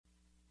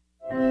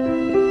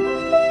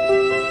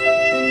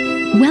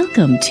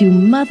Welcome to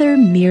Mother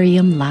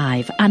Miriam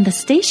Live on the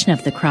Station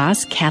of the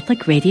Cross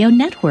Catholic Radio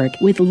Network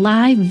with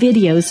live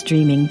video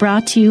streaming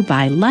brought to you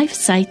by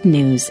LifeSite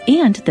News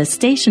and the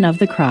Station of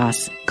the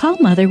Cross. Call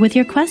Mother with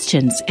your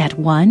questions at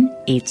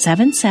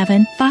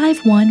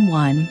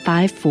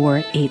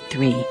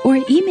 1-877-511-5483 or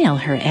email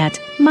her at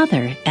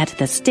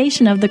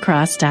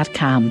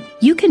mother@thestationofthecross.com.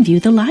 You can view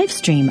the live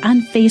stream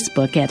on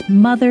Facebook at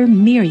Mother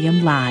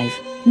Miriam Live.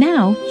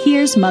 Now,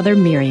 here's Mother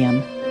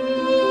Miriam.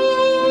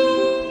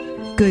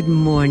 Good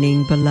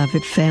morning,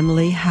 beloved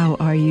family. How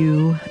are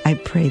you? I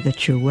pray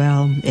that you're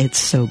well. It's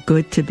so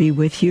good to be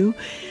with you.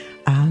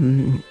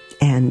 I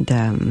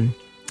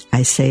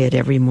say it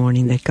every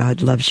morning that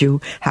God loves you.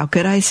 How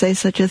could I say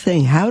such a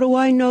thing? How do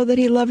I know that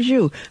He loves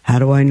you? How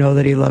do I know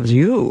that He loves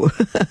you?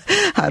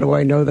 How do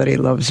I know that He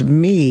loves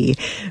me?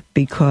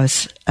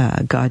 Because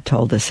God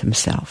told us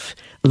Himself.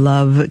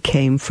 Love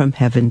came from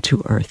heaven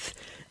to earth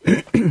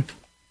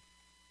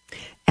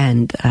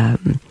and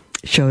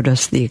showed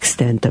us the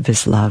extent of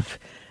His love.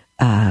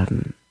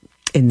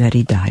 In that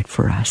He died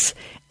for us,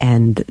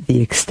 and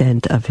the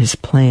extent of His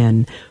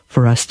plan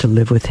for us to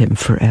live with Him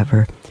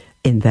forever,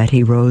 in that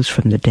He rose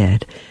from the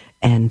dead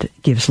and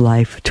gives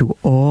life to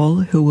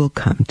all who will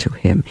come to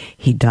Him.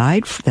 He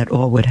died that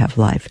all would have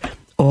life.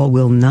 All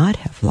will not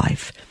have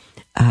life.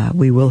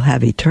 We will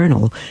have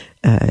eternal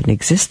an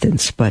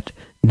existence, but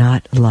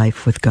not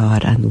life with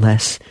God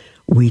unless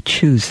we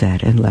choose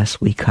that, unless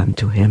we come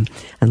to Him,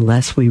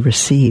 unless we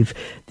receive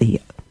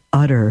the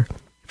utter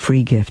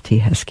free gift He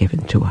has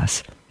given to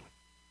us.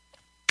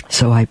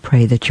 So I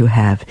pray that you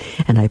have,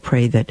 and I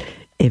pray that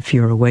if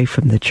you're away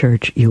from the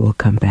church, you will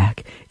come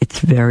back. It's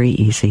very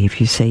easy. If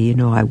you say,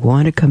 I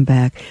want to come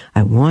back,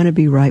 I want to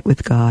be right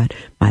with God,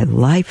 my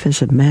life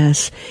is a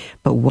mess,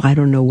 but I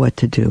don't know what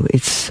to do.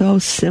 It's so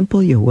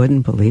simple, you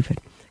wouldn't believe it.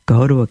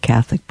 Go to a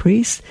Catholic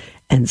priest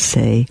and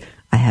say,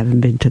 I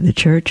haven't been to the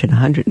church in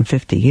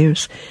 150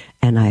 years,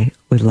 and I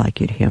would like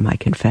you to hear my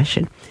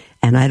confession.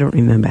 And I don't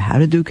remember how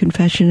to do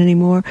confession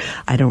anymore.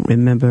 I don't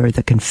remember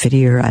the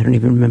confiteor. I don't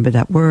even remember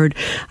that word.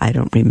 I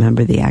don't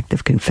remember the act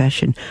of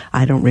confession.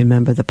 I don't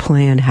remember the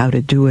plan, how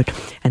to do it.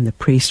 And the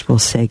priest will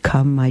say,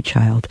 come, my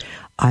child,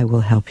 I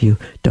will help you.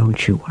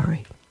 Don't you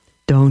worry.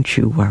 Don't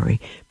you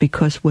worry.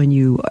 Because when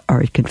you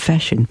are at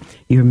confession,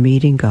 you're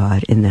meeting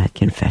God in that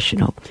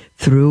confessional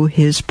through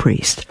His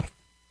priest.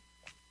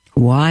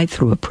 Why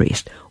through a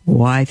priest?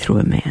 Why through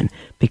a man?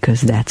 Because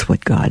that's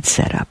what God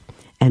set up.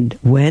 And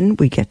when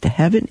we get to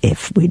heaven,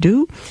 if we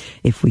do,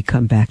 if we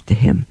come back to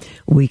Him,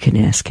 we can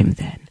ask Him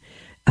then.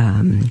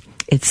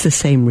 It's the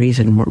same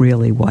reason,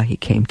 really, why He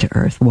came to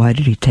earth. Why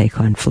did He take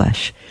on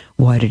flesh?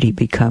 Why did He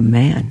become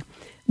man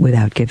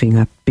without giving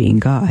up being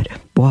God?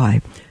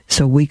 Why?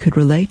 So we could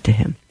relate to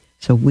Him.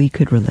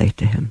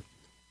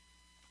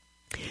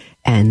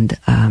 And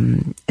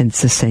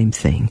it's the same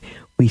thing.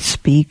 We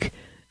speak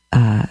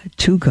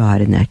to God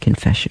in that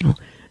confessional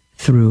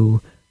through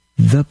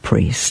the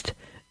priest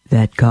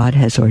that God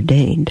has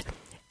ordained,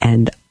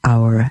 and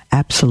our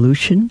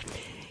absolution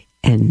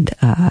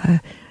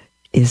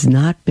is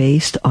not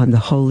based on the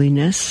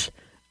holiness,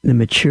 the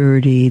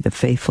maturity, the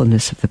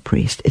faithfulness of the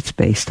priest. It's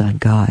based on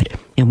God.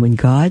 And when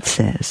God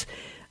says,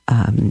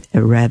 when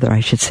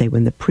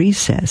the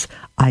priest says,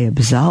 I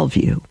absolve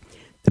you,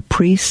 the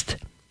priest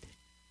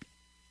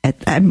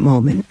at that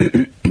moment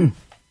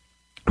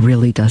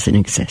really doesn't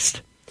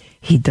exist.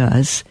 He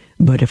does,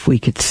 but if we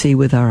could see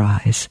with our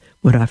eyes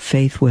what our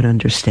faith would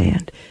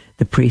understand,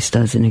 the priest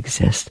doesn't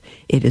exist.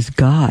 It is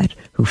God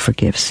who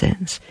forgives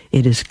sins.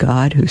 It is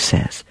God who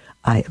says,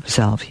 I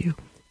absolve you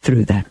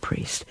through that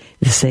priest.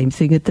 The same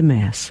thing at the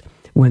Mass.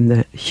 When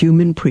the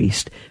human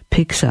priest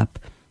picks up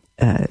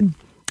a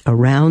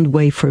round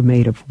wafer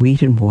made of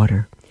wheat and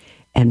water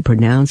and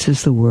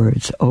pronounces the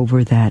words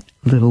over that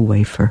little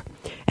wafer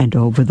and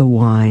over the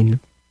wine,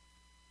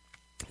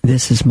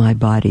 this is my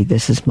body,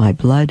 this is my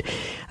blood.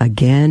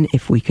 Again,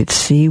 if we could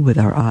see with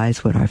our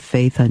eyes what our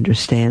faith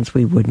understands,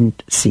 we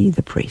wouldn't see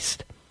the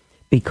priest.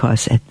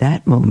 Because at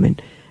that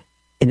moment,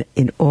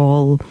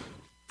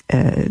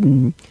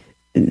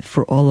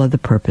 for all other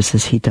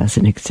purposes, He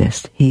doesn't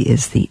exist. He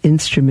is the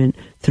instrument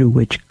through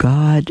which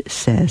God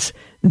says,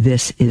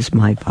 this is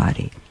my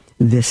body,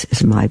 this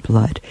is my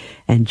blood.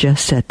 And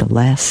just at the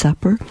Last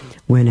Supper,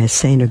 when, as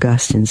St.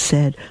 Augustine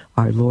said,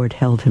 our Lord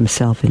held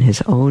Himself in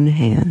His own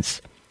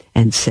hands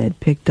and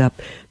picked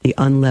up the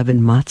unleavened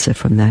matzah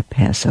from that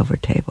Passover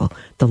table,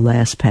 the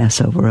last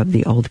Passover of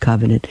the Old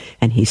Covenant,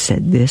 and He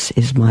said, this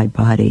is my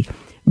body.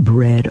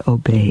 Bread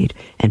obeyed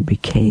and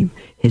became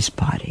His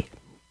body.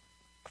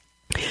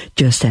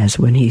 Just as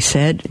when He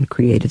said and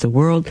created the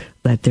world,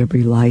 let there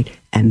be light,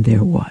 and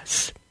there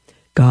was.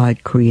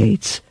 God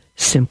creates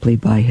simply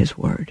by His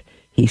word.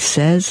 He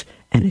says,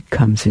 and it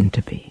comes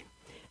into being.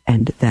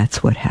 And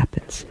that's what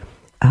happens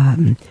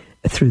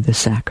through the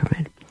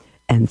sacrament.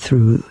 And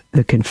through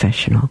the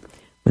confessional,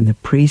 when the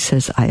priest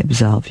says, I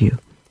absolve you,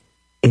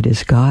 it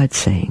is God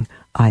saying,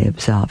 I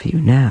absolve you.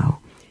 Now,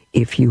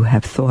 if you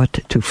have thought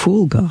to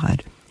fool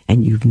God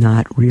and you've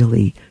not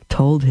really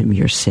told him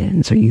your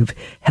sins, or you've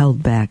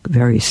held back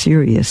very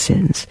serious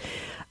sins,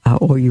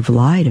 or you've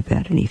lied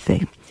about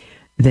anything,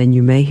 then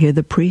you may hear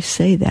the priest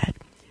say that.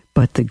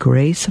 But the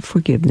grace of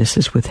forgiveness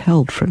is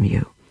withheld from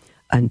you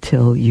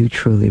until you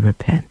truly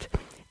repent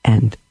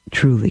and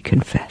truly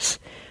confess.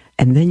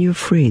 And then you're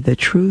free. The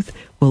truth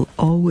will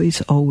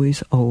always,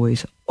 always,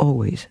 always,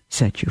 always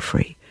set you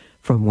free.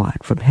 From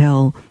what? From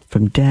hell,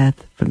 from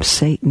death, from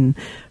Satan,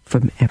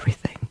 from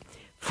everything.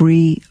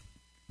 Free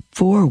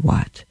for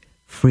what?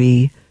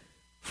 Free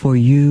for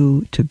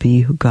you to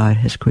be who God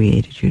has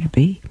created you to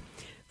be.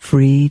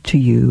 Free to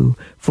you,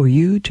 for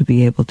you to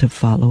be able to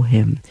follow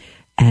him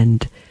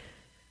and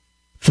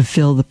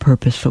fulfill the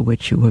purpose for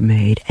which you were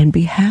made and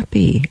be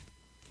happy.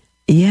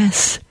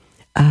 Yes,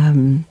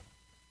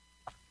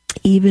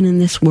 even in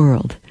this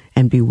world,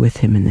 and be with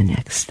him in the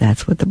next.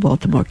 That's what the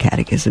Baltimore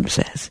Catechism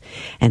says.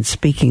 And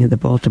speaking of the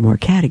Baltimore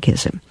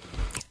Catechism,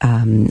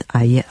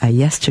 I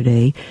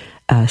yesterday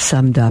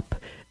summed up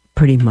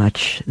pretty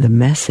much the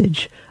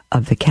message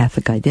of the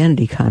Catholic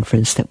Identity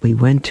Conference that we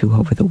went to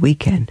over the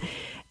weekend.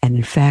 And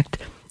in fact,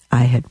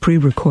 I had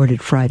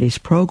pre-recorded Friday's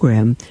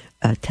program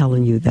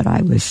telling you that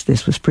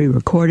this was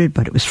pre-recorded,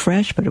 but it was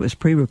fresh, but it was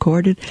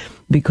pre-recorded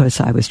because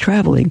I was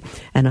traveling.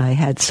 And I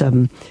had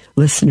some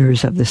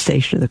listeners of the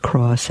Station of the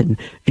Cross and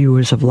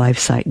viewers of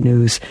LifeSite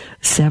News,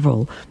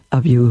 several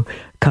of you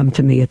come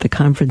to me at the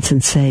conference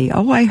and say,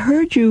 "Oh, I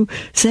heard you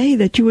say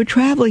that you were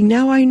traveling.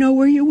 Now I know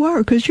where you were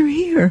because you're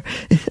here."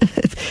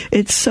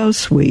 It's so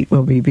sweet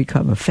when we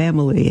become a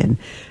family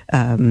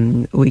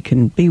and we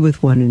can be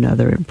with one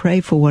another and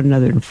pray for one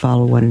another and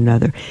follow one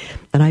another.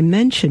 And I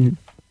mentioned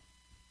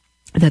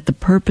that the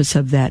purpose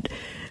of that,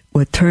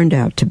 what turned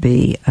out to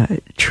be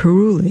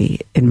truly,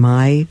 in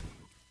my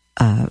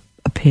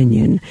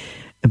opinion,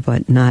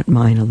 but not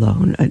mine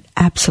alone, an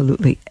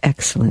absolutely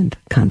excellent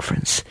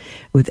conference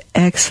with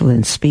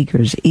excellent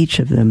speakers, each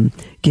of them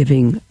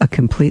giving a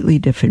completely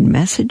different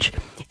message,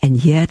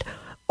 and yet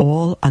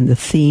all on the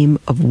theme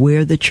of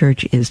where the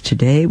church is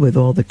today with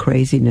all the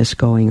craziness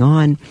going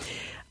on,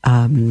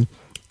 and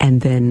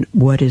then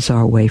what is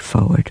our way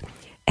forward.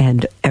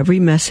 And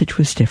every message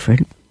was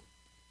different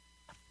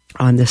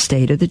on the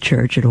state of the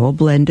church. It all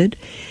blended,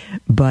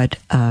 but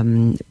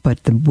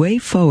the way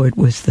forward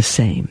was the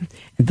same.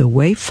 The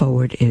way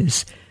forward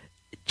is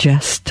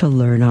just to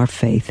learn our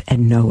faith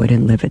and know it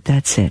and live it.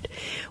 That's it.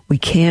 We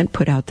can't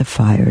put out the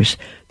fires,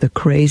 the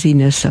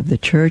craziness of the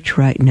church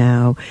right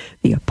now,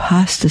 the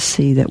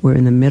apostasy that we're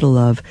in the middle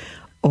of,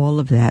 all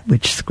of that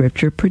which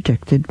Scripture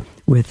predicted,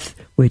 with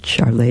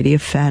which Our Lady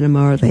of Fatima,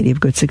 Our Lady of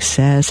Good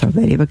Success, Our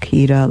Lady of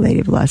Akita, Our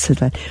Lady of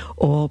Blessed,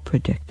 all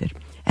predicted.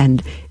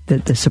 And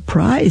the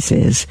surprise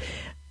is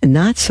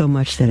not so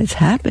much that it's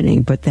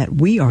happening, but that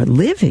we are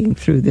living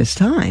through this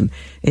time.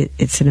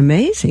 It's an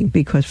amazing,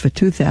 because for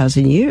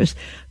 2,000 years,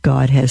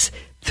 God has,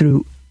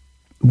 through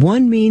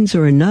one means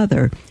or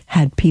another,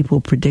 had people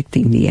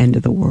predicting the end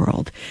of the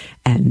world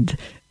and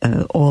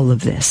all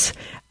of this,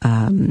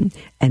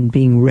 and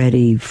being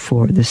ready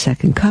for the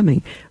second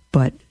coming.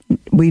 But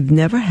we've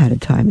never had a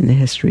time in the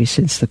history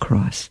since the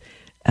cross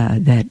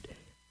that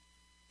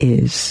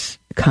is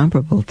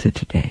comparable to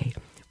today.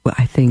 Well,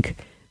 I think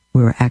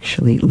we're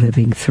actually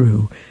living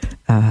through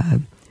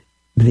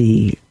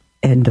the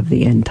end of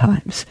the end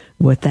times.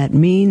 What that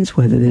means,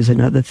 whether there's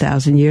another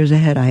 1,000 years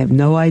ahead, I have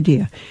no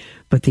idea.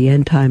 But the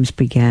end times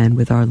began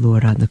with our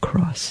Lord on the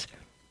cross.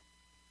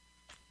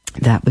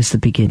 That was the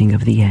beginning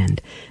of the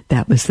end.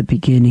 That was the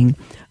beginning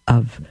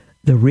of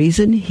the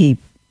reason he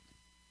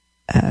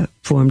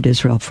formed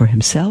Israel for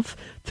himself,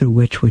 through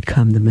which would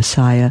come the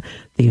Messiah,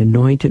 the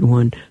Anointed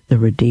One, the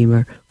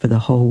Redeemer for the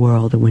whole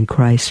world. And when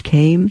Christ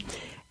came,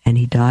 and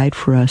he died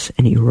for us,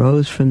 and he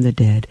rose from the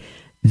dead,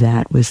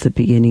 that was the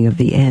beginning of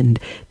the end,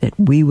 that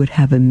we would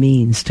have a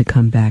means to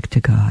come back to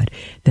God,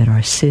 that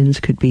our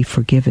sins could be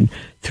forgiven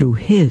through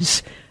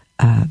his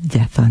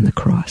death on the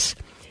cross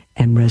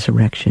and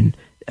resurrection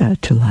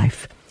to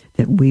life,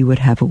 that we would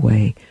have a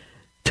way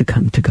to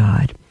come to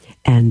God.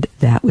 And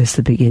that was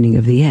the beginning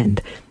of the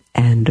end.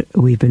 And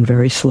we've been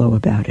very slow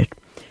about it.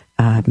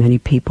 Many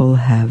people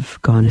have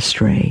gone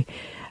astray,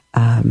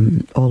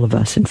 all of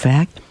us, in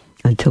fact,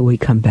 until we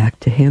come back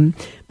to him.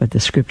 But the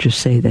scriptures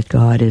say that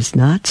God is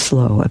not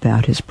slow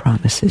about his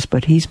promises,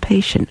 but he's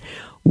patient,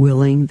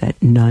 willing that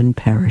none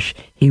perish.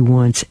 He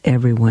wants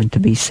everyone to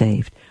be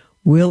saved.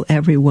 Will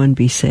everyone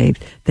be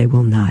saved? They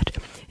will not.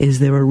 Is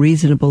there a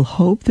reasonable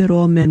hope that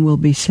all men will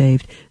be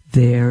saved?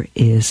 There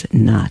is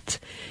not.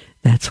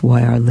 That's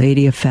why Our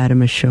Lady of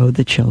Fatima showed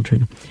the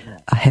children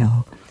a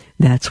hell.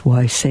 That's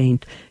why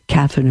Saint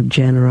Catherine of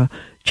Genoa,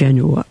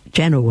 Genoa,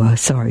 Genoa,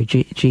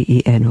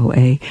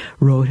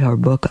 wrote her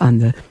book on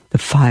the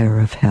fire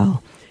of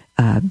hell,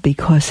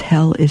 because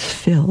hell is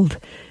filled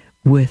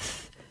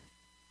with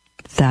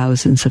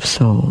thousands of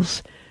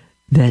souls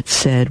that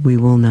said, we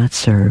will not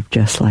serve,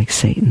 just like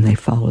Satan. They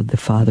followed the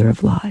father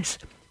of lies.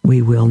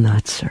 We will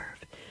not serve.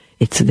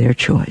 It's their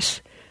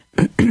choice.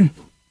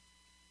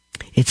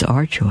 It's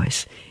our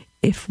choice.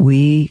 If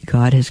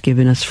God has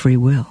given us free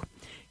will.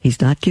 He's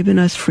not given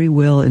us free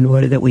will in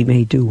order that we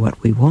may do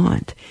what we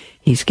want.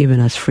 He's given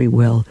us free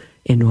will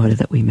in order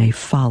that we may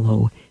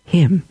follow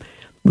him.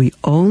 We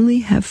only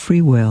have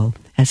free will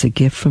as a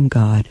gift from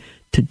God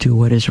to do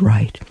what is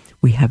right.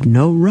 We have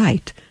no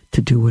right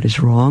to do what is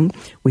wrong.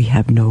 We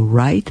have no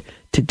right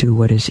to do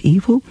what is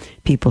evil.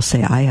 People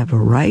say, I have a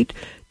right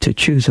to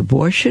choose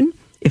abortion.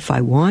 If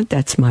I want,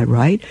 that's my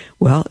right.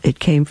 Well, it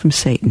came from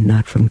Satan,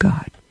 not from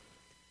God.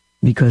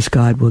 Because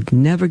God will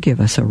never give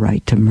us a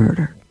right to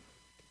murder,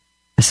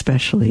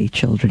 especially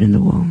children in the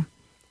womb.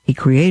 He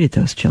created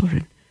those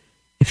children.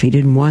 If he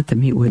didn't want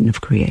them, he wouldn't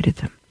have created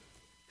them.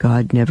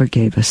 God never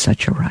gave us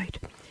such a right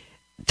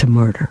to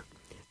murder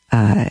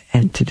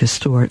and to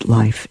distort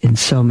life in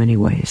so many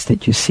ways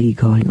that you see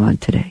going on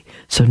today.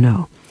 So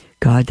no,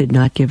 God did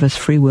not give us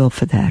free will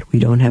for that. We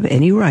don't have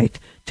any right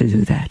to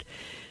do that.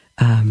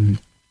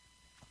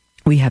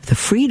 We have the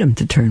freedom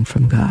to turn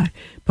from God,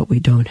 but we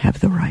don't have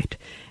the right.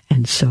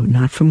 And so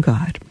not from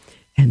God.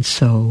 And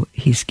so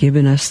he's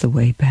given us the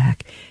way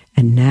back.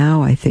 And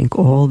now I think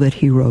all that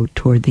he wrote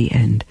toward the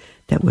end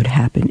that would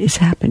happen is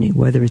happening.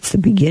 Whether it's the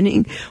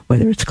beginning,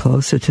 whether it's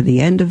closer to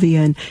the end of the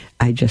end,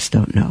 I just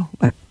don't know.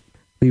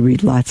 We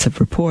read lots of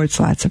reports,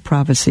 lots of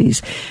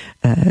prophecies,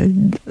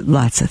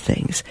 lots of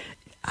things.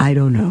 I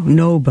don't know.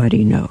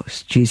 Nobody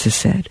knows. Jesus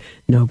said,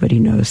 nobody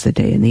knows the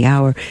day and the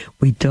hour.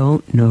 We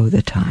don't know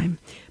the time.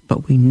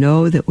 But we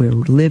know that we're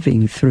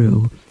living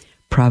through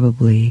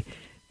probably,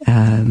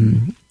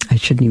 I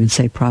shouldn't even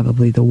say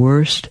probably, the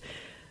worst,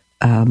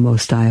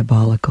 most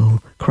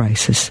diabolical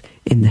crisis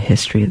in the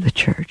history of the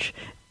church.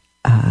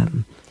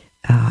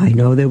 I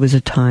know there was a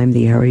time,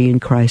 the Arian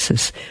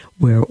crisis,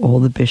 where all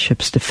the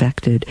bishops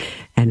defected,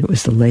 and it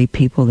was the lay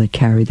people that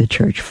carried the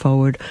church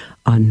forward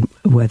on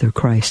whether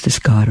Christ is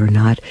God or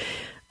not.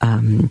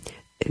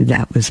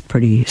 That was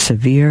pretty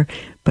severe,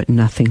 but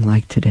nothing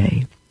like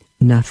today.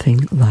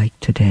 Nothing like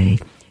today.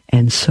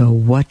 And so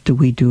what do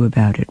we do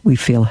about it? We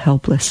feel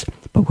helpless,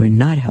 but we're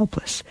not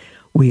helpless.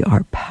 We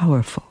are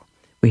powerful.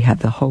 We have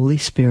the Holy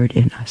Spirit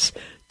in us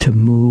to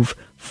move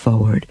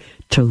forward,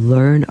 to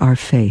learn our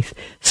faith.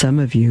 Some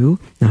of you,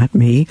 not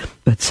me,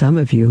 but some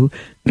of you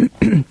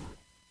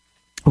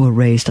were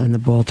raised on the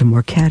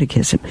Baltimore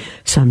Catechism.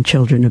 Some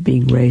children are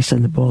being raised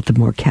on the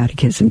Baltimore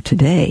Catechism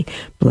today.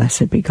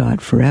 Blessed be God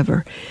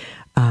forever.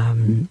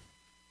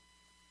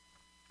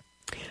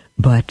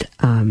 But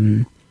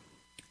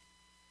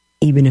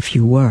even if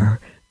you were,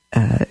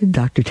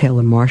 Dr.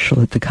 Taylor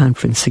Marshall at the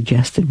conference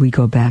suggested we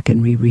go back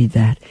and reread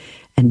that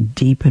and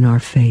deepen our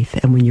faith.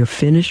 And when you're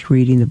finished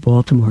reading the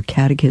Baltimore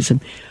Catechism,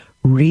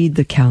 read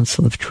the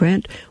Council of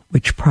Trent,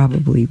 which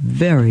probably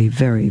very,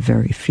 very,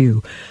 very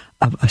few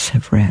of us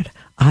have read.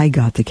 I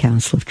got the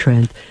Council of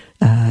Trent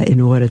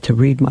in order to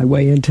read my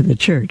way into the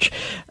church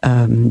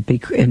in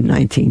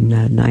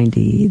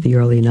 1990, the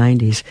early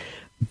 90s,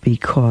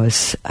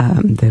 because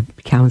the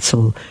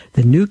council,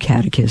 the new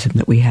catechism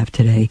that we have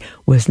today,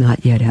 was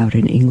not yet out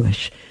in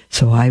English.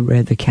 So I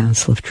read the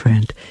Council of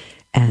Trent.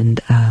 And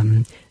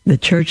the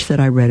church that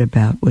I read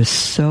about was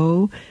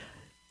so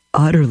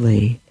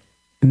utterly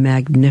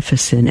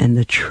magnificent and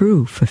the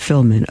true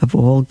fulfillment of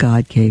all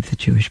God gave the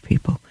Jewish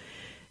people.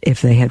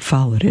 If they had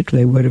followed it,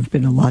 they would have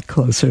been a lot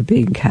closer to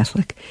being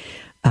Catholic.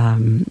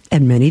 And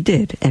many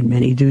did, and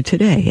many do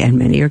today, and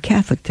many are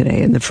Catholic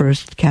today, and the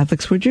first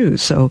Catholics were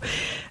Jews. So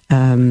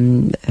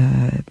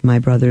my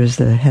brother is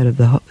the head of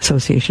the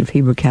Association of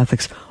Hebrew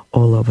Catholics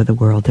all over the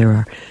world. There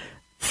are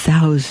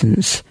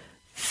thousands,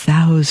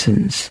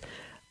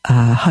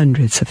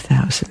 hundreds of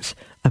thousands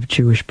of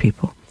Jewish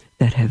people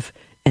that have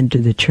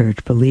entered the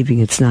church, believing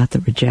it's not the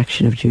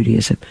rejection of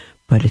Judaism,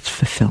 but its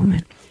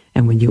fulfillment.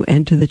 And when you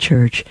enter the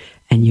church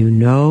and you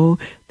know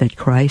that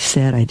Christ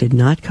said, I did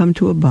not come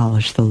to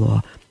abolish the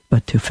law,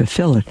 but to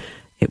fulfill it,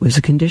 it was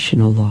a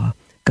conditional law.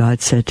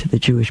 God said to the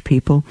Jewish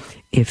people,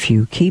 if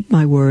you keep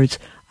my words,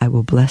 I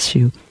will bless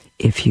you.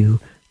 If you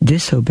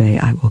disobey,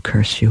 I will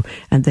curse you.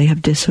 And they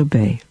have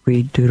disobeyed.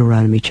 Read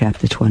Deuteronomy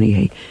chapter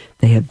 28.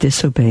 They have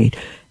disobeyed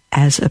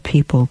as a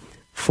people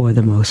for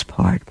the most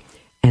part.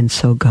 And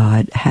so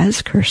God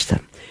has cursed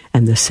them.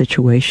 And the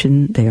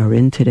situation they are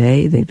in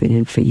today, they've been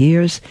in for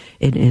years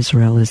in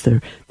Israel, is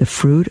the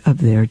fruit of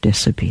their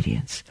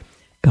disobedience.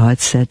 God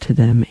said to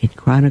them in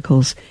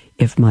Chronicles,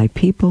 if my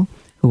people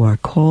who are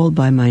called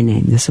by my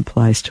name, this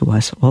applies to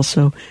us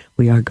also,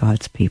 we are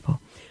God's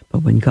people.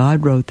 But when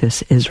God wrote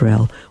this,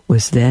 Israel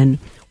was then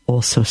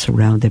also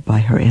surrounded by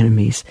her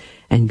enemies.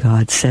 And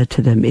God said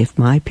to them, if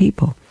my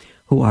people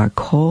who are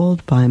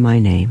called by my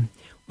name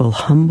will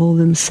humble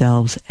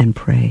themselves and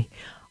pray,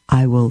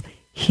 I will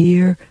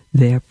hear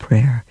their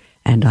prayer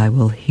and I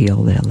will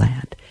heal their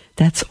land.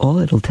 That's all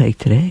it'll take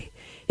today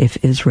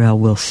if Israel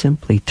will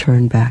simply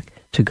turn back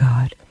to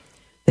God.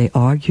 They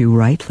argue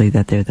rightly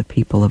that they're the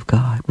people of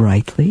God,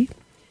 rightly,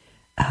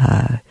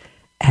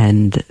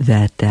 and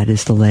that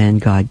is the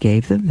land God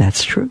gave them.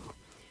 That's true.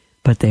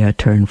 But they are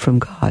turned from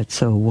God.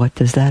 So what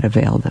does that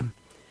avail them?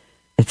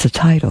 It's a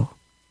title.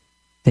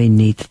 They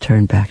need to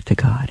turn back to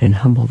God and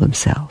humble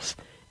themselves,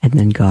 and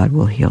then God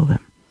will heal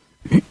them.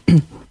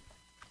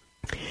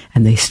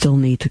 And they still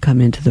need to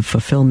come into the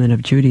fulfillment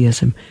of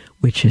Judaism,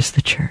 which is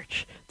the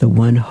church, the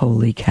one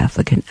holy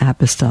Catholic and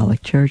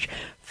apostolic church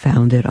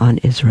founded on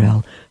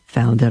Israel,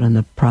 founded on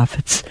the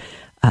prophets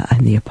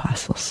and the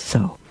apostles.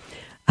 So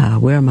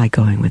where am I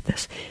going with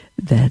this?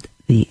 That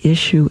the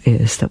issue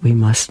is that we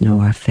must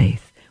know our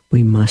faith.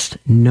 We must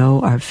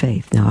know our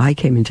faith. Now, I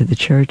came into the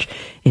church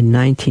in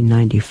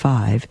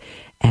 1995,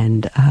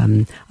 and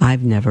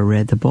I've never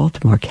read the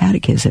Baltimore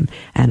Catechism.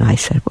 And I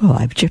said, well,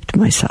 I've gypped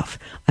myself.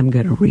 I'm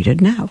going to read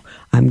it now.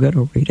 I'm going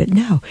to read it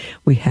now.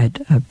 We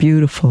had a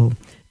beautiful,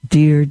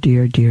 dear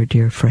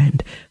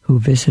friend who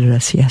visited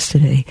us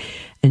yesterday.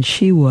 And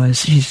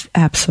she's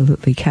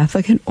absolutely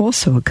Catholic and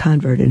also a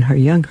convert in her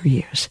younger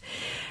years.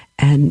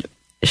 And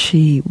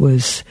she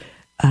was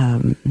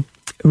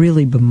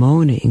really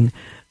bemoaning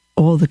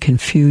all the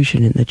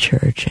confusion in the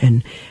church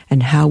and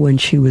how when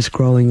she was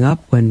growing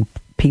up, when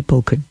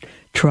people could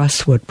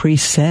trust what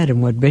priests said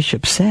and what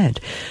bishops said,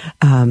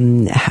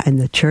 and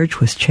the church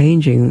was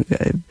changing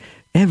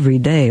every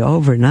day,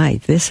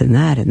 overnight, this and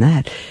that and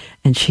that.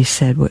 And she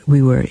said,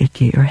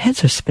 your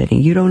heads are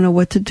spinning. You don't know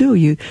what to do.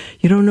 You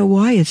don't know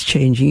why it's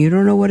changing. You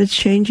don't know what it's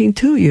changing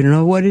to. You don't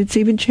know what it's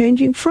even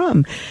changing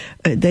from.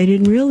 They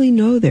didn't really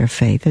know their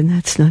faith, and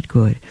that's not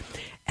good.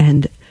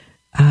 And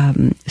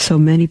so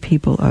many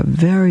people are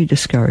very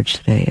discouraged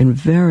today and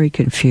very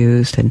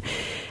confused.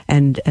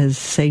 And as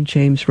St.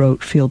 James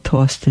wrote, are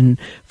tossed and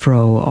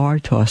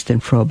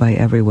fro by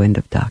every wind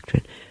of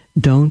doctrine.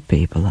 Don't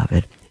be,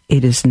 beloved.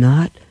 It is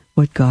not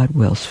what God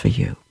wills for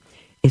you.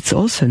 It's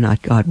also not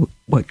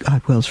what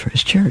God wills for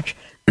his church.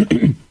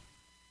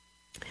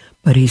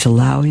 But he's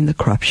allowing the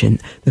corruption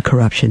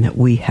that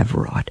we have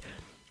wrought.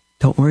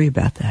 Don't worry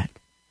about that.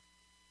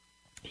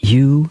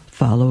 You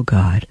follow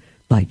God,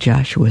 like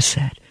Joshua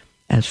said.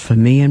 As for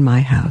me and my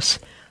house,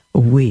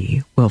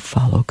 we will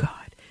follow God.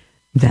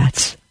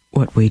 That's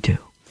what we do.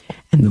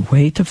 And the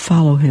way to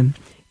follow him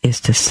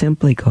is to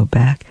simply go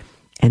back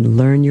and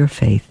learn your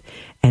faith.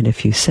 And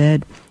if you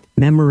said,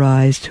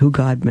 memorized who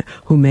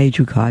made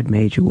you, God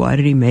made you, why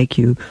did he make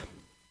you?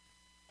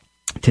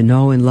 To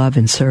know and love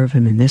and serve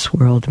him in this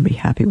world and be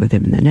happy with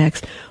him in the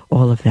next,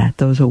 all of that.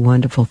 Those are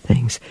wonderful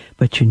things.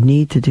 But you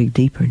need to dig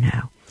deeper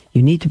now.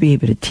 You need to be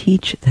able to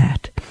teach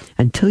that.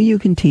 Until you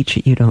can teach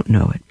it, you don't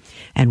know it.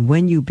 And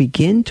when you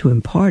begin to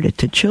impart it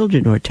to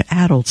children or to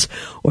adults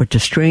or to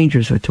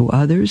strangers or to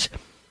others,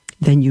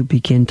 then you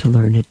begin to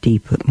learn it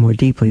more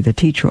deeply. The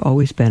teacher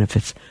always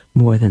benefits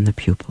more than the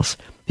pupils,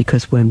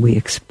 because when we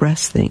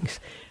express things,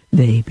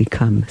 they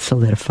become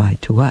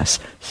solidified to us.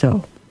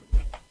 So,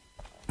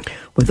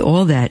 with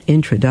all that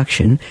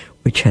introduction,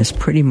 which has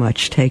pretty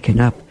much taken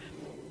up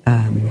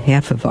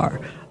half of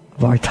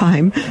our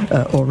time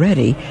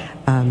already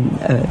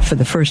for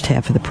the first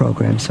half of the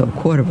program, so a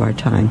quarter of our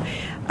time,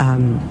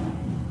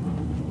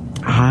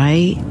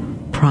 I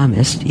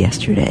promised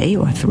yesterday,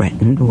 or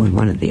threatened, or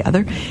one or the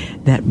other,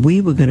 that we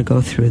were going to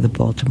go through the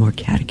Baltimore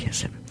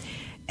Catechism.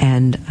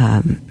 And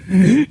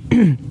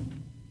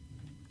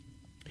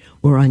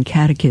we're on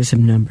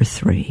Catechism number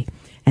 3.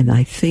 And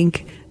I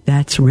think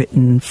that's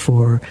written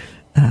for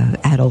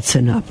adults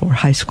and up, or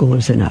high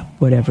schoolers and up,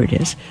 whatever it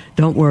is.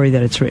 Don't worry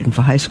that it's written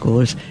for high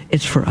schoolers.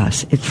 It's for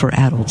us. It's for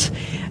adults.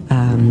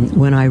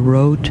 When I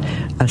wrote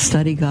a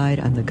study guide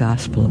on the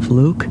Gospel of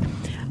Luke,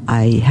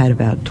 I had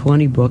about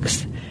 20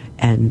 books,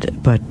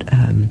 but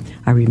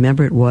I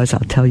remember I'll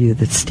tell you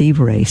that Steve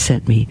Ray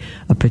sent me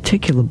a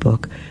particular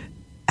book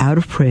out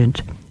of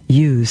print,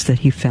 used, that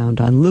he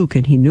found on Luke,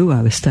 and he knew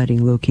I was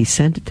studying Luke. He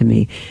sent it to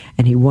me,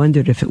 and he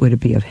wondered if it would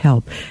be of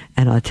help.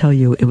 And I'll tell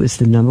you, it was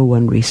the number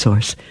one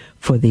resource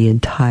for the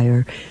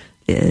entire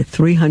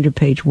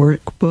 300-page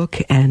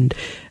workbook and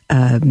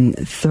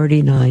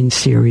 39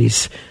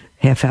 series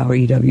half-hour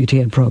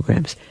EWTN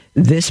programs.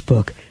 This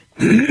book,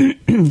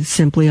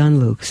 simply on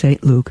Luke,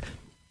 St. Luke,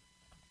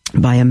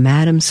 by a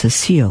Madame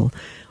Cecile,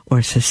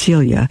 or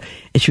Cecilia.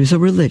 She was a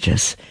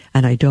religious,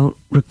 and I don't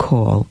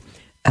recall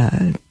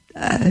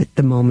at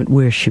the moment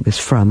where she was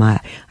from. I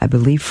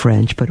believe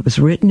French, but it was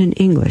written in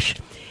English,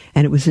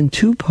 and it was in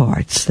 2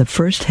 parts. The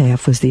first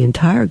half was the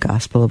entire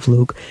Gospel of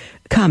Luke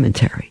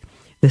commentary.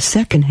 The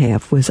second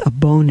half was a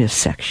bonus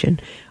section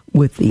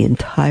with the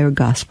entire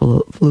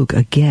Gospel of Luke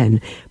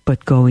again,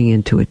 but going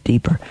into it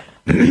deeper.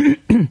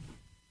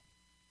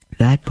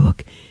 That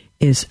book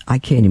is, I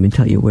can't even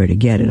tell you where to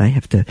get it. I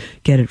have to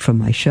get it from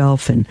my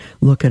shelf and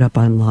look it up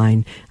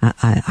online.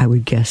 I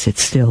would guess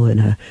it's still in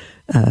a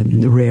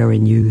rare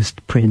and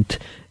used print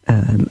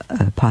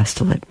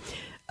apostolate.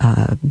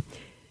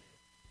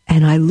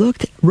 And I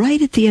looked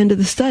right at the end of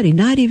the study,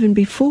 not even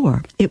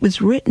before. It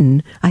was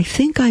written, I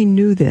think I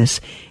knew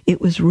this, it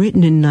was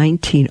written in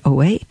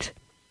 1908.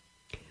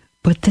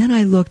 But then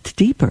I looked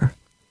deeper.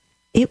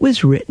 It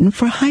was written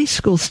for high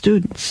school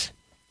students.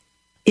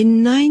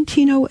 In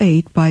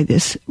 1908, by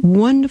this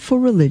wonderful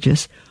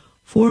religious,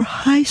 for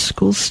high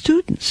school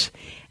students.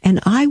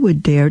 And I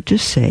would dare to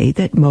say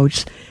that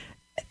most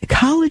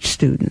college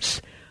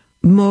students,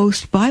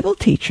 most Bible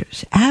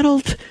teachers,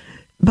 adult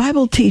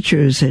Bible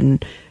teachers,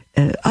 and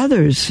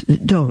others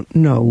don't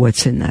know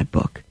what's in that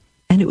book.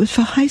 And it was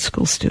for high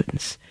school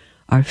students.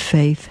 Our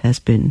faith has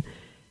been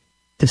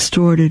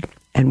distorted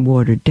and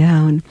watered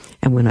down.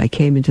 And when I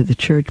came into the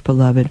church,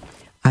 beloved,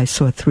 I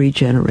saw 3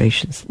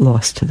 generations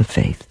lost to the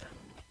faith.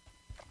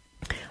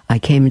 I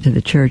came into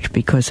the church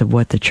because of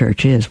what the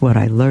church is, what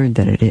I learned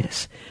that it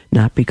is,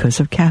 not because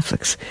of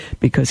Catholics,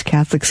 because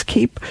Catholics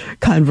keep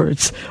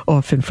converts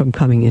often from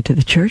coming into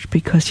the church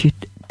because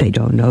they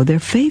don't know their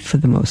faith for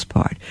the most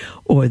part,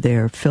 or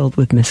they're filled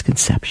with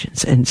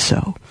misconceptions. And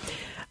so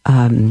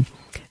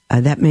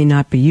that may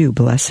not be you,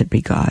 blessed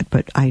be God,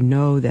 but I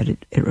know that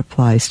it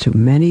applies to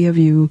many of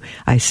you.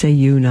 I say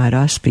you, not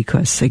us,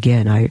 because,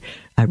 again, I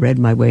read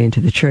my way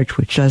into the church,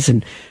 which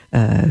doesn't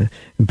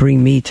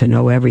bring me to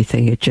know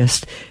everything. It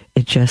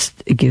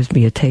gives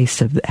me a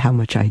taste of how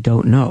much I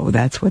don't know.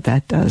 That's what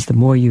that does. The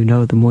more you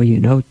know,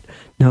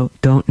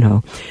 don't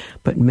know.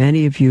 But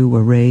many of you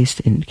were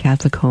raised in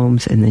Catholic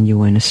homes and then you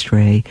went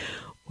astray,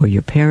 or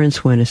your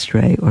parents went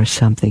astray or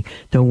something.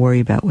 Don't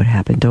worry about what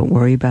happened. Don't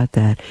worry about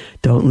that.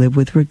 Don't live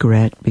with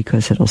regret,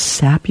 because it'll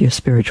sap your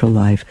spiritual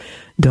life.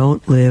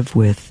 Don't live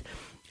with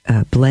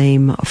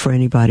blame for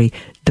anybody.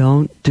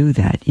 Don't do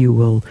that. You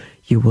will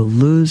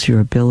lose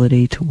your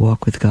ability to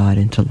walk with God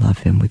and to love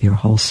Him with your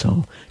whole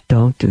soul.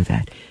 Don't do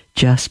that.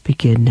 Just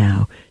begin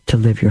now to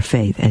live your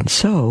faith. And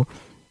so,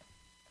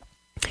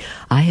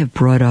 I have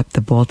brought up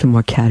the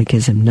Baltimore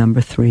Catechism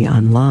number 3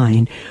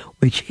 online,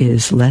 which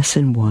is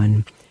lesson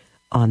 1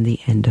 on the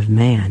end of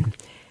man.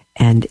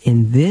 And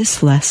in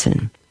this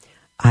lesson,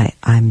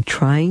 I'm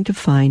trying to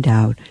find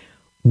out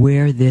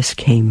where this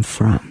came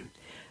from.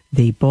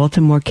 The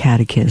Baltimore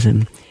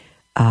Catechism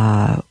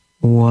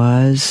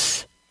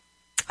was,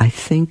 I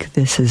think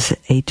this is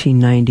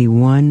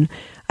 1891.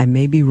 I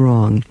may be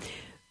wrong,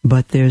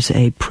 but there's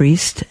a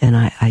priest, and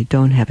I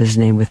don't have his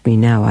name with me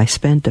now. I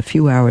spent a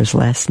few hours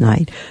last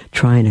night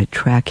trying to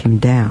track him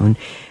down,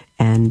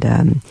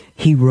 and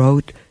he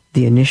wrote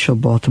the initial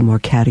Baltimore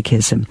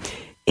Catechism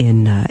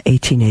in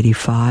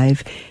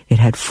 1885. It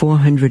had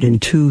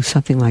 402,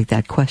 something like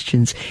that,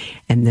 questions,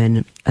 and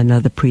then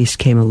another priest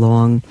came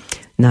along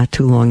not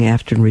too long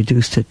after and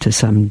reduced it to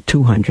some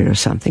 200 or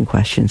something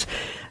questions,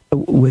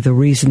 with a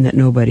reason that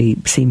nobody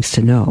seems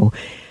to know.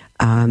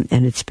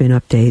 And it's been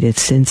updated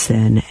since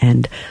then.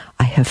 And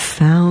I have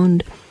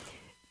found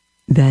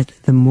that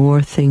the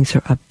more things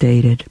are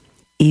updated,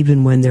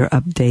 even when they're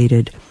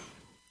updated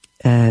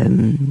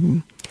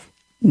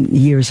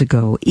years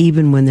ago,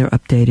 even when they're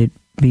updated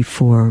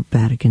before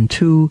Vatican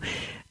II,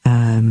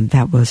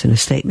 that wasn't a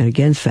statement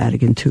against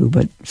Vatican II,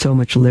 but so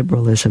much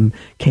liberalism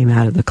came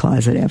out of the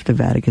closet after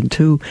Vatican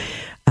II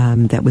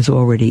that was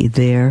already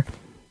there.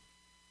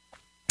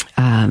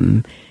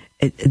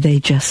 They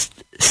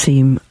just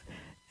seem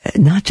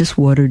not just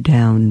watered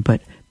down,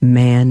 but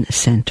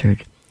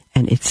man-centered.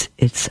 And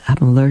I'm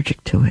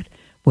allergic to it.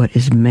 What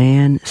is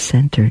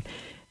man-centered?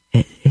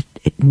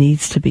 It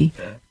needs to be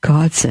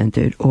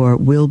God-centered, or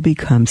we'll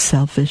become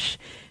selfish,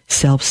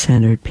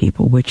 self-centered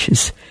people, which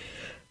is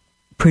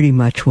pretty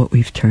much what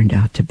we've turned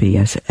out to be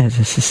as a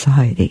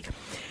society.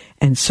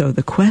 And so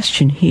the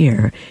question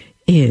here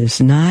is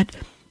not,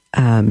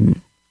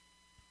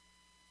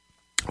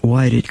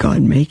 why did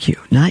God make you?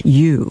 Not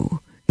you,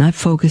 not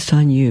focused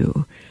on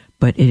you,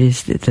 but it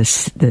is the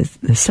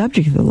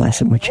subject of the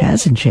lesson, which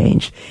hasn't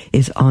changed,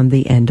 is on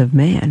the end of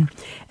man.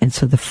 And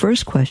so the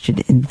first question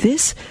in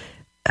this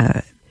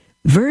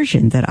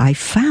version that I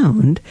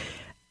found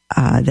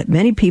that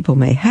many people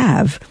may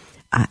have,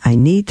 I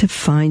need to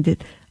find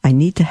it. I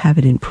need to have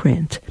it in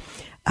print.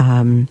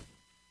 And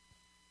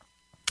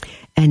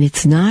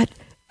it's not,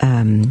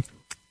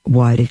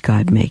 why did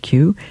God make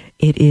you?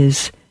 It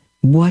is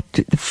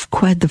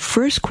the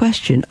first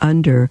question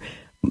under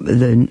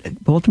the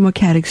Baltimore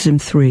Catechism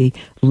 3,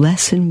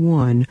 Lesson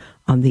 1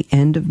 on the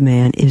end of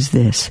man is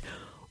this: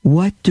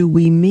 what do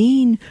we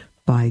mean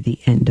by the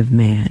end of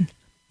man?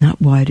 Not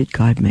why did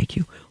God make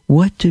you?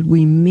 What did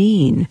we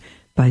mean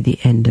by the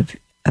end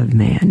of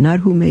man? Not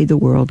who made the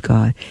world,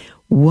 God.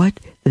 What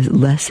the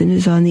lesson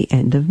is on the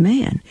end of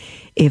man.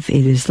 If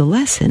it is the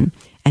lesson,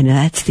 and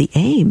that's the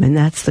aim, and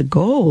that's the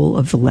goal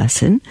of the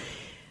lesson,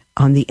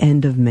 on the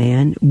end of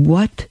man,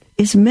 what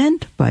is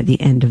meant by the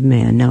end of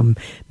man? Now,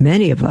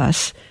 many of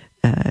us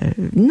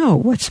know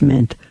what's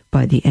meant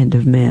by the end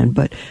of man,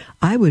 but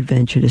I would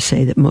venture to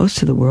say that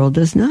most of the world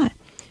does not.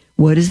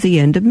 What is the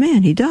end of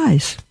man? He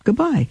dies.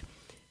 Goodbye.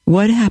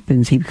 What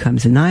happens? He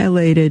becomes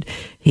annihilated.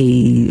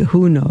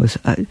 Who knows,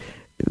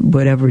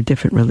 whatever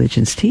different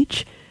religions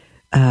teach.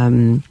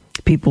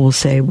 People will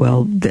say,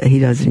 well, he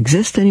doesn't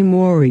exist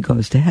anymore, or he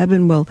goes to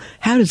heaven. Well,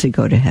 how does he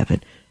go to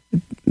heaven?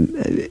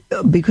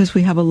 Because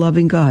we have a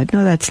loving God.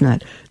 No, that's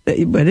not.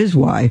 That is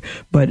why.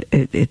 But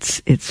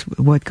it's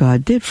what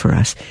God did for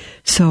us.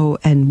 So,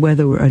 and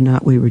whether or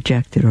not we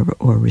reject it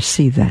or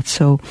receive that.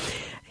 So,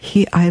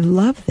 I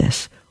love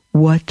this.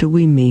 What do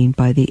we mean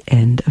by the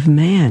end of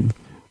man?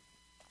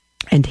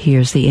 And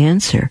here's the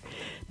answer.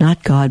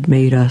 Not God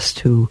made us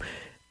to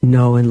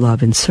know and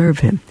love and serve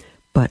Him,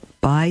 but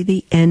by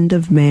the end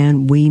of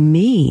man we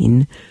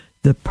mean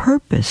the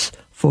purpose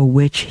for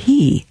which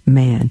he,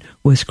 man,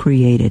 was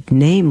created,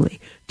 namely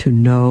to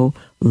know,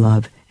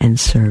 love, and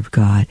serve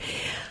God.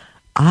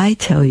 I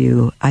tell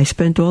you, I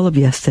spent all of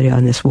yesterday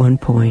on this one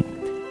point,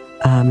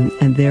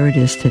 and there it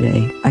is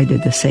today. I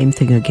did the same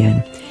thing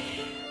again.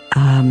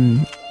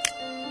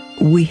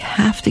 We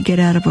have to get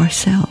out of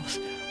ourselves.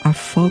 Our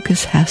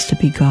focus has to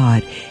be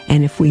God.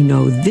 And if we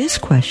know this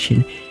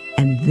question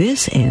and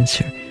this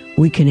answer,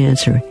 we can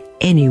answer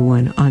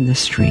anyone on the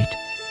street.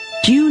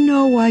 Do you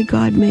know why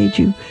God made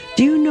you?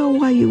 Do you know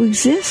why you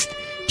exist?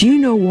 Do you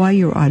know why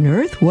you're on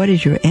earth? What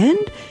is your end?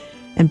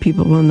 And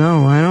people will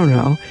know, I don't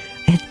know.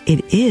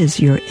 It is,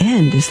 your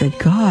end is that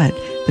God,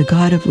 the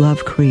God of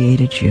love,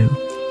 created you.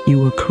 You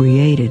were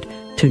created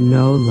to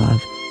know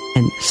love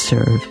and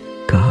serve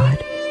God.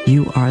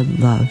 You are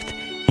loved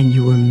and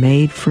you were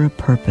made for a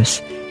purpose,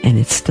 and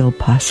it's still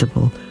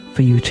possible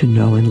for you to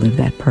know and live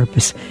that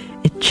purpose.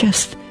 It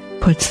just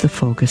puts the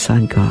focus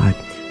on God.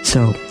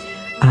 So,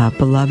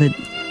 beloved,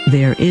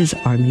 there is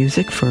our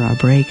music for our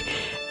break,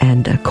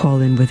 and call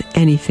in with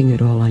anything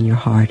at all on your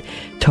heart.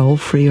 Toll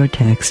free or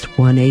text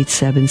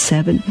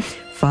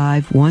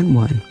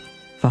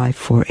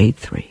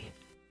 1-877-511-5483.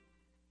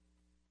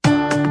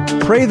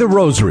 Pray the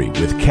Rosary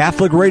with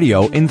Catholic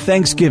Radio in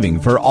thanksgiving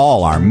for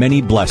all our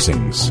many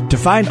blessings. To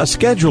find a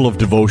schedule of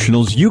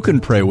devotionals you can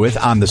pray with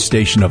on the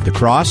Station of the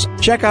Cross,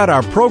 check out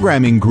our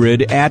programming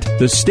grid at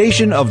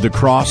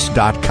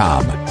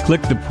thestationofthecross.com.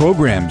 Click the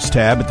Programs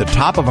tab at the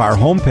top of our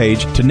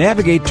homepage to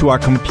navigate to our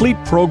complete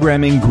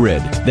programming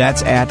grid.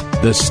 That's at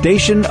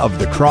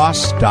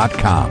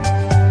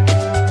thestationofthecross.com.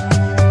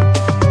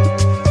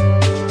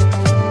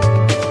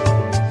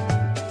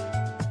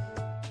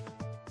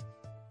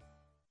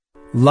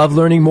 Love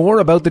learning more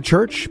about the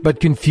Church,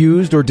 but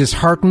confused or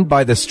disheartened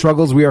by the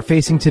struggles we are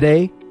facing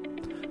today?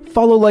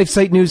 Follow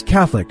LifeSite News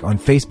Catholic on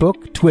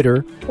Facebook,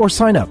 Twitter, or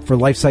sign up for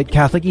LifeSite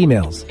Catholic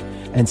emails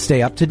and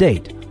stay up to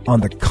date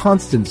on the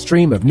constant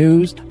stream of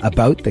news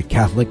about the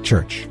Catholic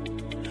Church.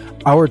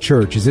 Our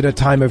Church is in a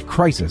time of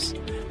crisis,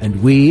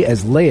 and we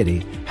as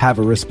laity have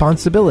a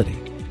responsibility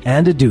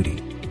and a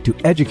duty to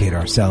educate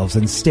ourselves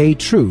and stay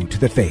true to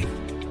the faith.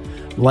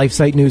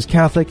 LifeSite News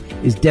Catholic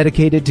is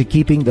dedicated to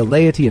keeping the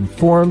laity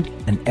informed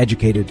and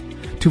educated.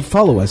 To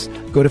follow us,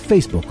 go to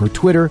Facebook or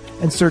Twitter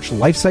and search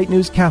LifeSite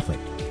News Catholic.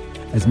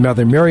 As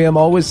Mother Miriam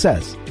always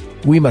says,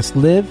 we must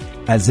live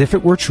as if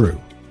it were true.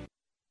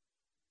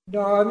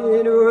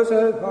 Dominus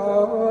et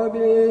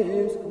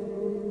vobiscum,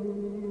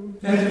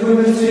 et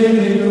cum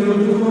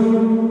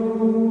Spiritum,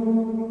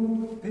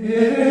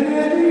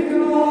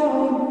 benedictum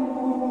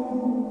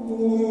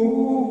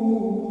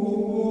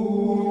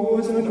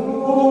vos et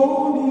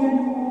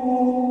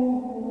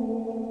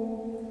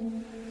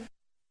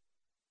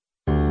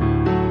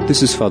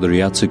This is Father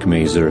Jacek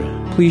Mazer.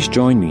 Please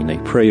join me in a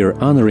prayer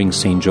honoring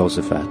Saint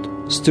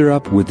Josaphat. Stir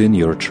up within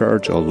your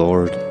church, O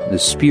Lord, the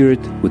spirit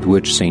with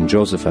which Saint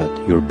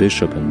Josaphat, your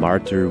bishop and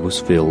martyr, was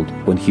filled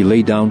when he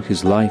laid down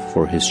his life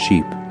for his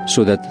sheep,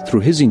 so that through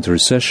his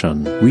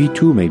intercession we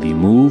too may be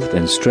moved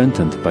and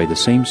strengthened by the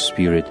same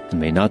Spirit and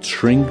may not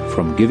shrink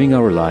from giving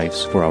our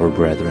lives for our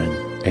brethren.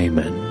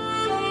 Amen.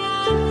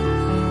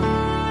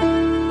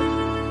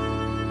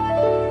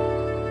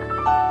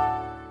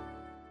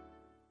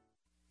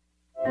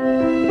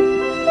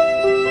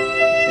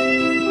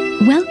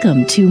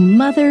 Welcome to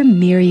Mother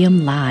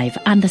Miriam Live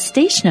on the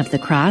Station of the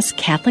Cross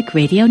Catholic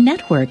Radio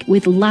Network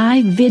with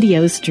live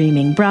video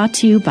streaming brought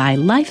to you by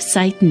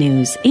LifeSite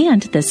News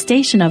and the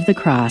Station of the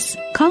Cross.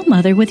 Call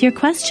Mother with your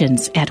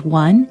questions at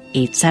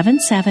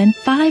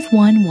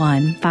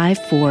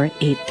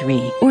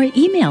 1-877-511-5483 or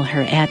email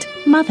her at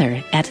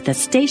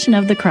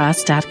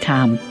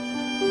mother@thestationofthecross.com.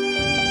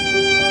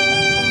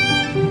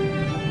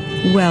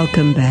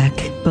 Welcome back,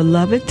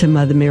 beloved, to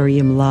Mother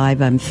Miriam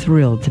Live. I'm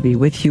thrilled to be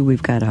with you.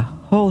 We've got a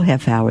whole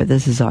half hour.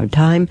 This is our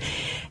time,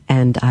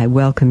 and I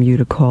welcome you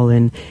to call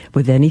in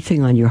with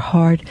anything on your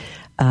heart,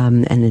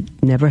 and it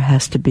never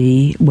has to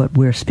be what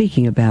we're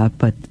speaking about,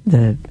 but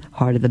the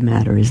heart of the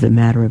matter is the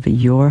matter of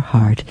your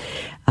heart.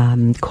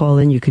 Call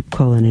in. You could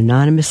call in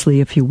anonymously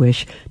if you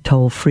wish,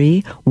 toll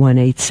free,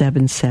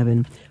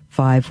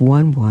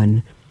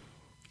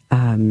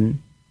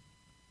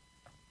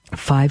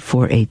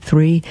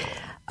 1-877-511-5483.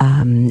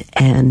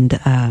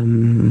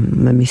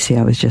 Let me see,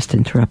 I was just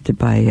interrupted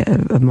by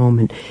a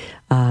moment.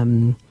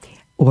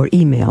 Or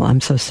email,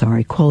 I'm so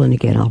sorry. Call in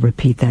again, I'll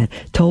repeat that.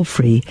 Toll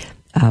free,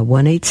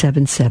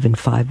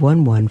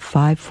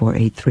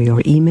 1-877-511-5483,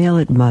 or email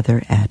at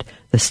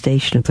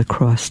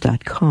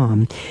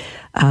mother@thestationofthecross.com.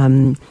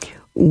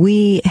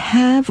 We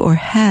have or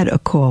had a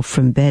call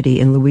from Betty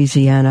in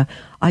Louisiana.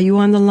 Are you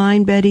on the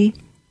line, Betty?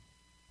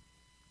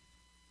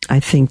 I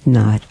think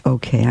not.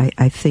 Okay,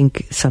 I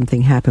think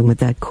something happened with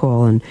that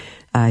call, and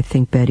I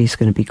think Betty's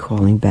going to be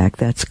calling back.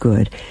 That's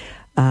good.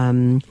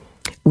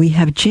 We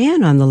have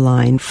Jan on the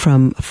line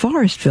from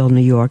Forestville,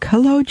 New York.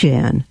 Hello,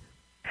 Jan.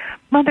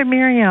 Mother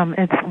Miriam,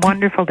 it's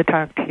wonderful to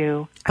talk to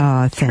you.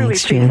 Thanks, Jan. I really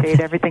appreciate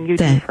everything you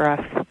do for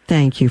us.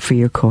 Thank you for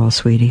your call,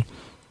 sweetie.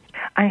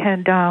 I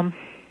had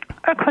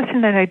a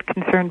question that I'd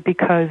concerned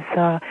because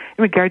in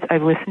regards,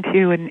 I've listened to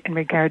you in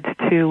regards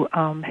to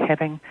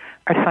having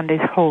our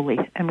Sundays holy,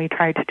 and we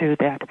try to do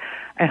that.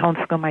 I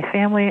homeschool my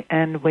family,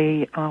 and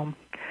we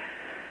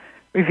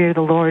revere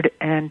the Lord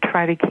and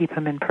try to keep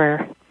Him in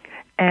prayer.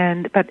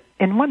 But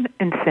in one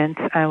instance,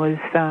 I was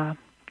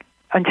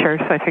unsure,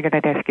 so I figured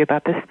I'd ask you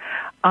about this.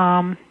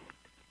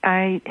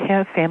 I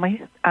have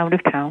family out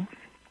of town,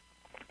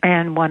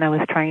 and one I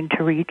was trying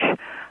to reach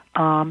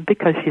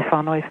because she's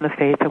fallen away from the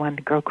faith. I wanted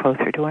to grow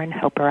closer to her and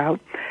help her out.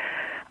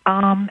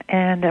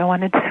 And I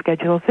wanted to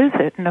schedule a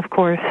visit. And, of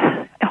course,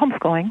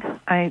 homeschooling,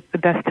 the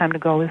best time to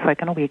go is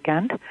like on a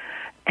weekend.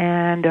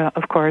 And,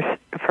 of course,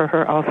 for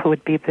her also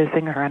would be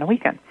visiting her on a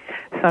weekend.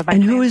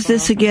 And who is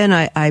this again?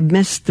 I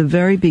missed the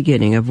very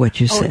beginning of what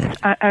you said.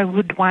 I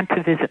would want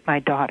to visit my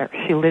daughter.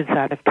 She lives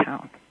out of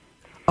town.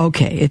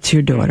 Okay, it's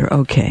your daughter.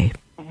 Okay.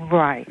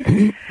 Right.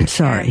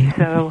 Sorry. And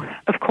so,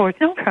 of course,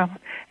 no problem.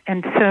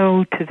 And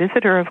so to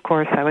visit her, of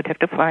course, I would have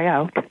to fly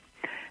out.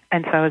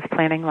 And so I was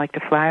planning to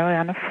fly out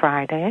on a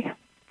Friday.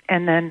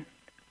 And then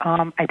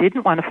I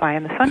didn't want to fly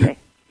on the Sunday,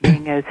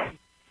 being as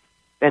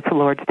that's the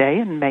Lord's Day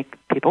and make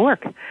people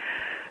work.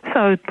 So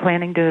I was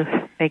planning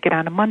to make it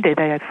on a Monday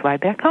that I'd fly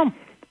back home.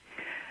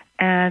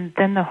 And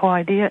then the whole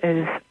idea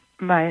is,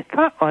 my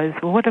thought was,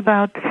 well, what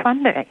about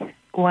Sunday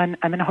when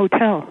I'm in a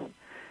hotel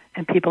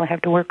and people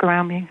have to work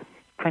around me,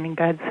 cleaning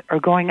beds or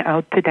going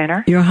out to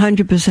dinner? You're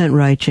 100%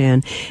 right,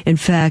 Jan. In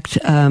fact,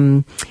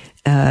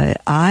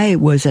 I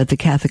was at the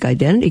Catholic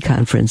Identity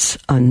Conference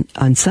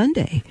on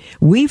Sunday.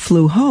 We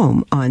flew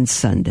home on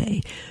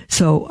Sunday.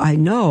 So I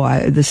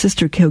know the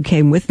sister who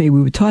came with me,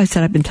 we were talking, I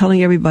said, I've been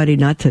telling everybody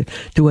not to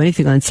do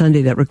anything on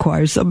Sunday that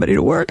requires somebody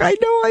to work. I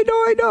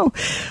know.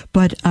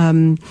 But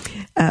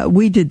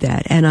we did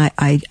that. And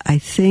I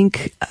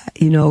think,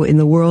 in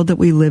the world that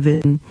we live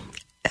in,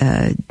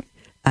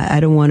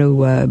 I don't want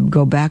to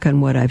go back on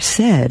what I've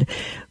said,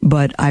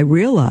 but I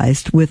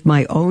realized with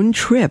my own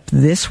trip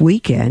this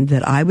weekend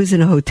that I was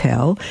in a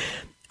hotel.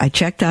 I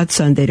checked out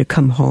Sunday to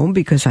come home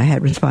because I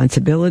had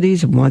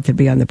responsibilities and wanted to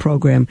be on the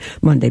program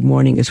Monday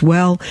morning as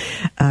well.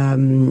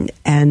 It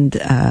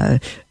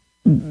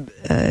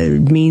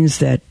means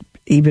that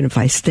even if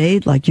I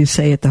stayed, like you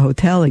say, at the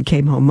hotel and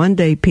came home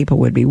Monday, people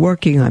would be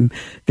working.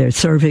 They're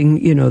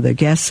serving, the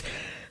guests.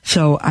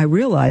 So I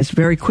realized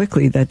very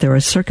quickly that there are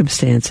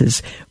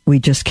circumstances we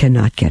just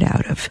cannot get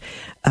out of.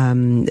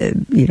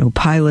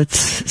 Pilots,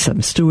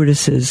 some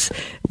stewardesses,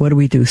 what do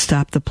we do?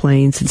 Stop the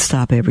planes and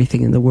stop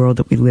everything in the world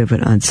that we live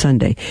in on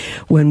Sunday.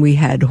 When we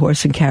had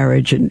horse and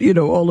carriage and,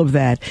 all of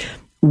that,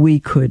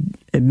 we could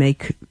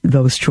make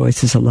those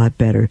choices a lot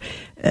better.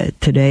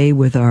 Today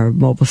with our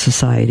mobile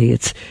society,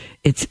 it's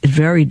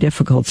very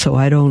difficult. So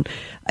I don't,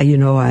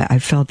 I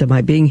felt, am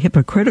I being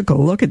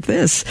hypocritical? Look at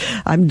this.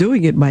 I'm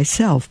doing it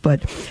myself.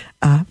 But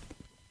I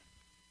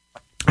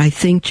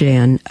think,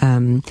 Jan,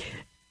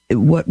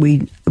 what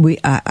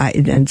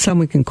and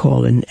someone can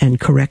call and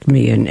correct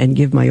me and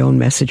give my own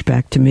message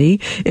back to me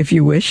if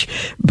you wish.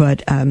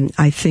 But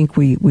I think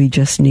we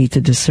just need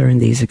to discern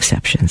these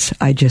exceptions.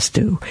 I just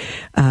do.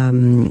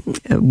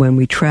 When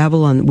we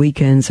travel on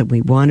weekends and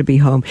we want to be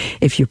home,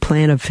 if you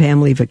plan a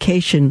family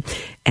vacation,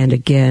 and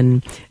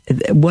again,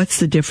 what's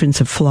the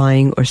difference of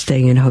flying or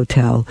staying in a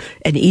hotel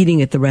and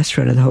eating at the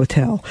restaurant of the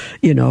hotel?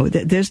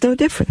 There's no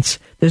difference.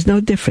 There's no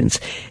difference.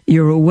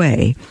 You're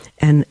away,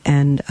 and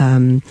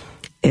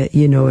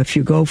if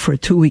you go for a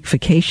 2-week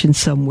vacation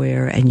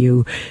somewhere and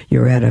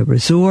you're at a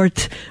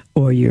resort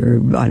or you're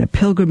on a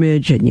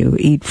pilgrimage and you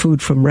eat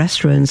food from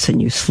restaurants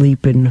and you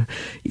sleep in,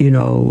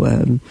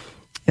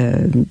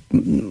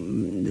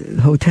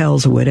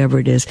 hotels or whatever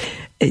it is,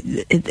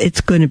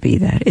 it's going to be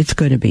that. It's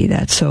going to be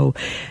that. So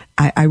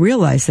I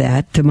realize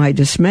that, to my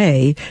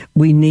dismay,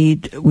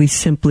 we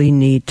simply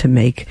need to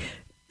make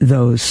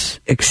those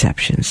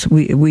exceptions.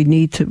 We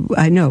need to,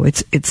 I know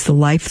it's the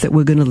life that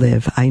we're going to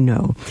live. I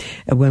know.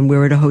 When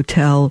we're at a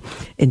hotel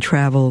in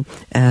travel,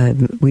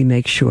 we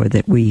make sure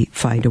that we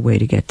find a way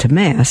to get to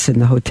Mass, and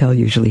the hotel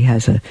usually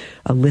has a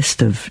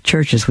list of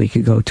churches we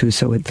could go to,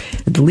 so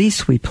at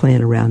least we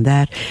plan around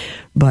that.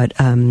 But,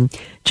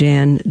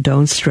 Jan,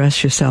 don't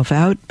stress yourself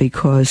out,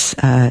 because,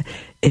 I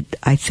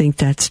think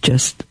that's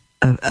just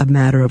a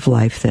matter of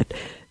life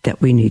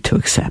that we need to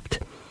accept,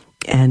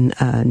 and,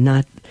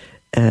 not,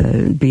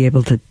 be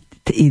able to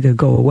either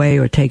go away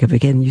or take a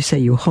vacation. You say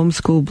you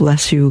homeschool,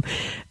 bless you,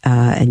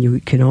 and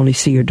you can only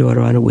see your daughter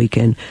on a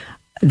weekend.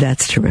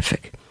 That's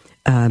terrific.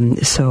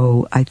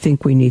 So I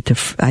think we need to,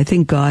 I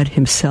think God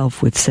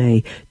himself would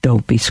say,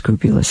 don't be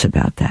scrupulous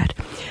about that,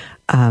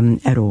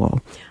 at all.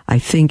 I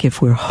think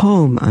if we're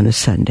home on a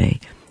Sunday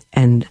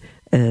and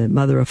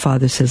mother or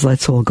father says,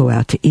 let's all go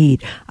out to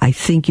eat, I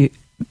think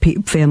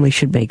family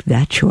should make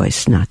that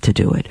choice not to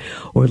do it.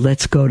 Or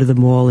let's go to the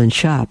mall and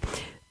shop.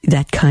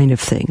 That kind of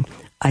thing.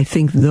 I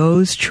think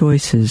those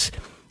choices,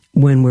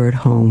 when we're at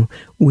home,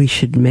 we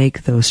should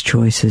make those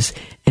choices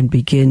and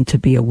begin to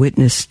be a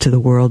witness to the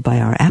world by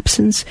our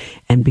absence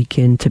and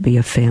begin to be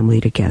a family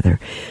together.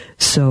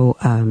 So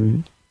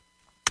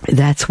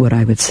that's what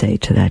I would say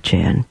to that,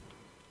 Jan.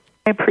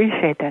 I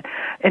appreciate that.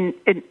 And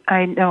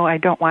I know I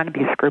don't want to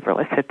be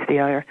scrupulous. It's the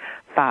other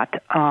thought.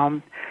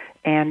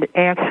 And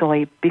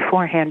actually,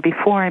 beforehand,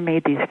 before I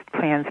made these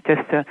plans,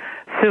 just to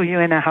fill you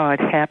in on how it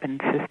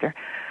happened, sister,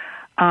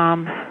 or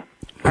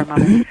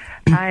mother,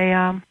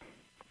 I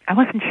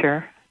wasn't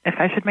sure if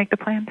I should make the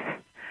plans.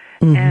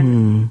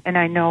 And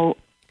I know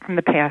from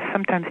the past,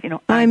 sometimes,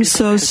 I'm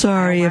so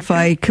sorry if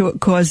I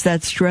caused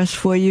that stress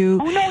for you.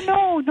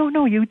 Oh,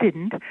 no, you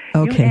didn't.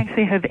 Okay.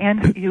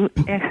 You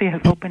actually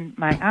have opened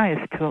my eyes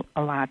to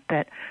a lot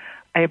that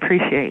I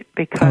appreciate,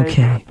 because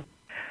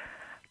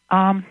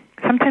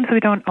sometimes we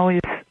don't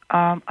always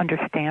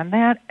understand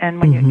that, and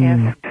when you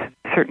ask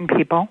certain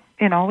people,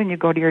 when you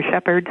go to your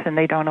shepherds and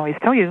they don't always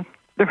tell you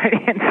the right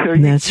answer,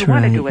 you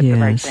want to do what the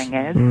right thing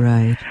is.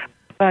 Right.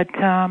 But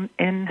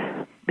in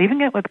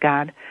leaving it with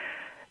God,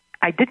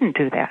 I didn't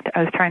do that.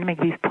 I was trying to make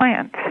these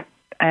plans,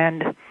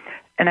 and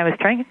I was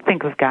trying to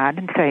think of God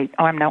and say,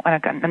 I'm not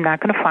going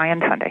to fly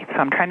on Sunday, so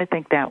I'm trying to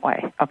think that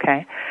way,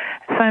 okay?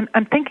 So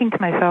I'm thinking to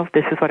myself,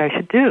 this is what I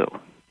should do,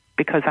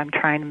 because I'm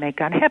trying to make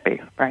God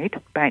happy, right,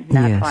 by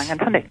not flying on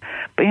Sunday.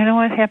 But you know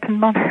what happened,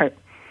 Mother?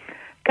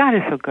 God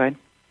is so good.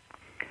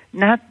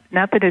 Not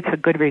that it's a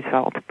good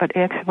result, but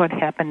actually what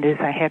happened is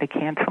I had to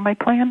cancel my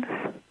plans,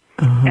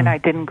 and I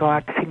didn't go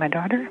out to see my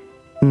daughter.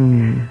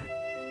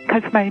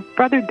 Because my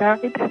brother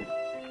died.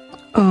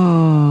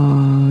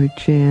 Oh,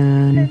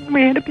 Jan. And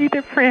we had to be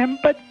there for him,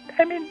 but,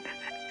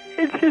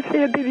 it's just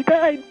sad that he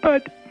died,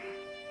 but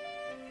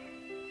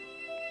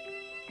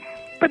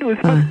it was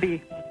supposed to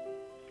be.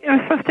 It was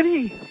supposed to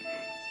be.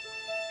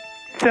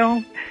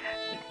 So,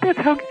 that's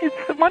how,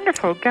 it's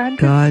wonderful.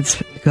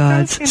 God's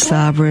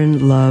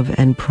sovereign love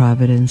and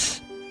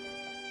providence.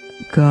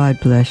 God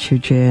bless you,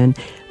 Jan.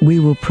 We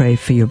will pray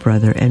for your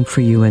brother and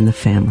for you and the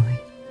family.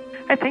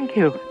 I thank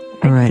you.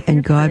 All right,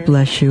 and God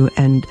bless you.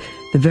 And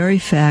the very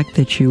fact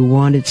that you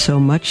wanted so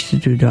much to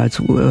do God's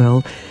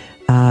will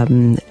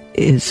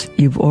is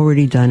you've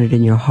already done it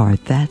in your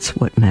heart. That's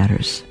what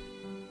matters.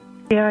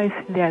 Yeah, I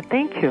see that.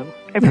 Thank you.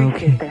 I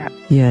appreciate that.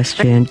 Yes,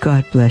 Jan,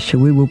 God bless you.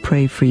 We will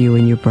pray for you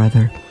and your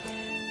brother.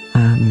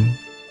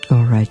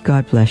 All right,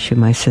 God bless you,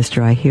 my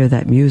sister. I hear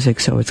that music,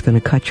 so it's going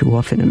to cut you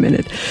off in a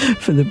minute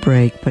for the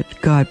break. But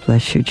God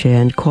bless you,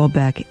 Jan. Call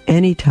back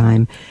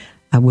anytime.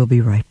 I will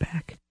be right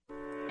back.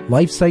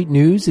 LifeSite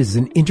News is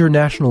an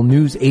international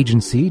news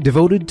agency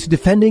devoted to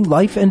defending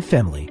life and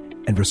family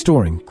and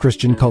restoring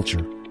Christian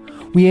culture.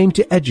 We aim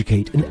to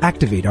educate and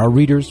activate our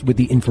readers with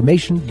the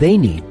information they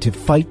need to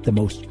fight the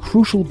most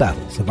crucial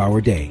battles of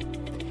our day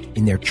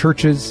in their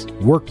churches,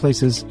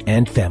 workplaces,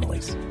 and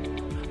families.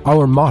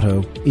 Our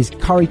motto is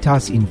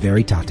Caritas in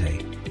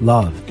Veritate,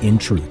 love in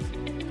truth.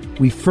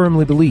 We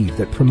firmly believe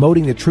that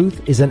promoting the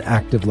truth is an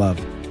act of love,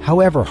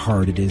 however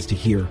hard it is to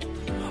hear.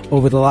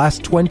 Over the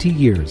last 20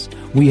 years,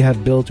 we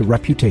have built a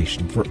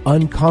reputation for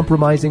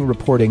uncompromising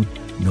reporting,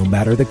 no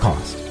matter the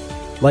cost.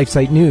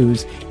 LifeSite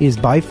News is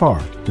by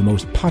far the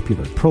most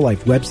popular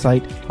pro-life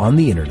website on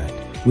the internet,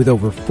 with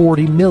over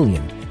 40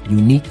 million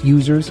unique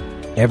users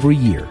every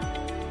year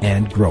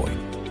and growing.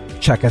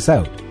 Check us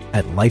out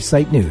at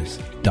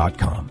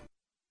lifesitenews.com.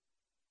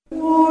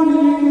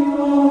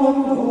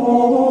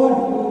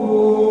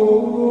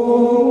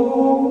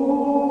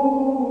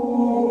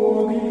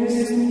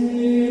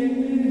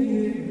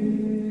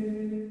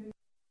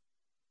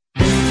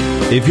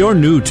 If you're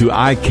new to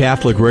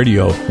iCatholic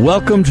Radio,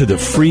 welcome to the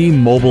free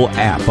mobile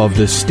app of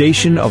the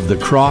Station of the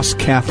Cross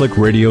Catholic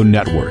Radio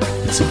Network.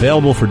 It's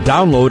available for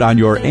download on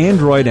your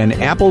Android and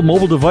Apple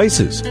mobile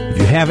devices. If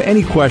you have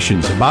any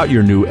questions about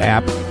your new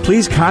app,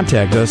 please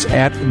contact us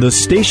at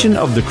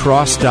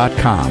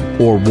thestationofthecross.com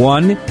or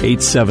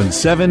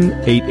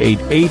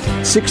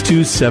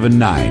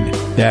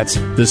 1-877-888-6279. That's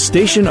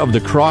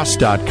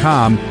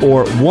thestationofthecross.com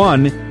or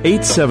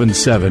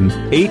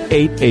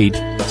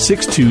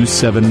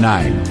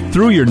 1-877-888-6279.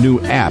 Through your new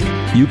app,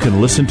 you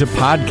can listen to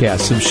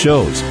podcasts of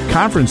shows,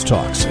 conference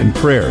talks, and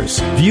prayers.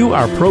 View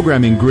our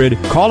programming grid,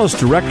 call us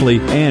directly,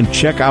 and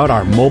check out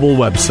our mobile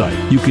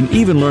website. You can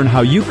even learn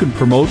how you can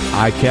promote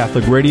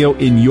iCatholic Radio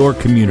in your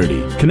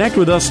community. Connect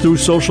with us through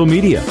social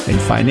media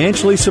and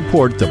financially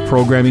support the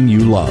programming you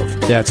love.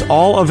 That's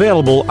all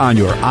available on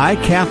your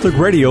iCatholic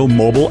Radio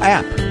mobile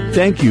app.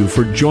 Thank you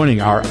for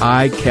joining our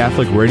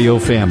iCatholic Radio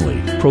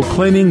family,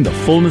 proclaiming the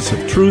fullness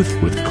of truth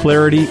with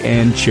clarity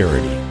and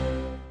charity.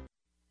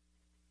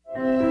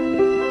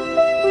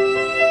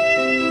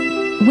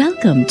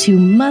 Welcome to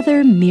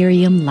Mother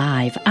Miriam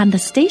Live on the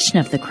Station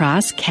of the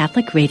Cross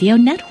Catholic Radio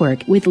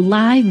Network with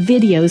live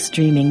video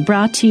streaming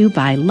brought to you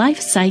by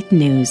LifeSite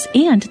News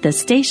and the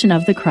Station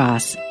of the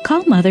Cross.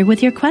 Call Mother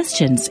with your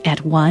questions at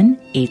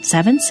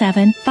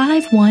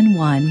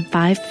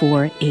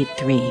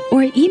 1-877-511-5483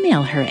 or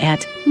email her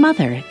at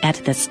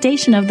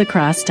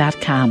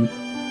mother@thestationofthecross.com.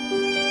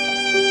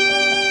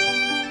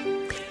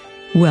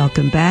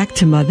 Welcome back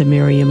to Mother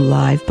Miriam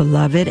Live,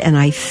 beloved. And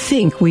I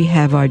think we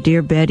have our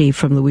dear Betty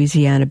from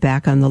Louisiana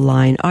back on the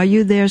line. Are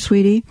you there,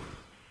 sweetie?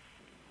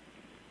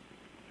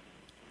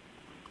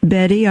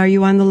 Betty, are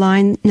you on the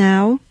line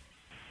now?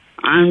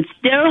 I'm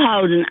still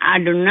holding. I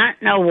do not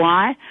know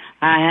why.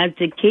 I have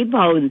to keep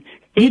holding.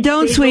 You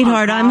don't,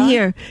 sweetheart. I'm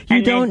here.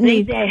 You don't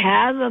need. They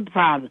have a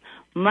problem.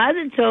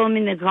 Mother told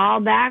me to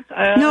call back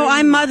early. No,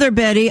 I'm Mother,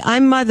 Betty.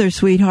 I'm Mother,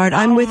 sweetheart.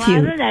 I'm with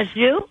Mother, you. That's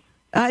you?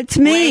 It's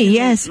me,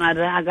 yes.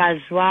 Mother, I got to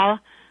swallow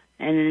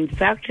an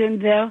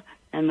infection pill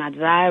and my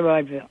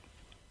thyroid pill.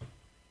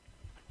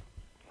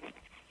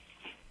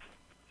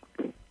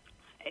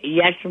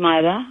 Yes,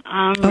 Mother,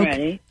 I'm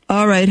ready.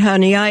 All right,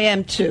 honey, I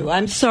am too.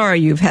 I'm sorry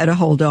you've had to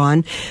hold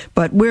on,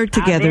 but we're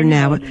together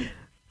now.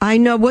 I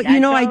know what you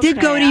know. I did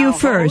go to you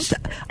first.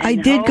 I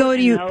did go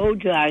to you.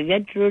 Till I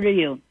get through to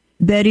you,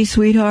 Betty,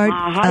 sweetheart.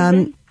 My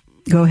husband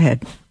go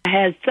ahead.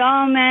 has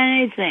so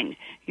many things.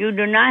 You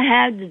do not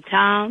have the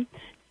time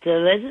to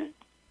listen.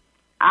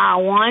 I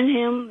want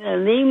him to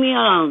leave me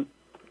alone.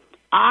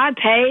 I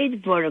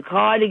paid for the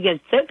car to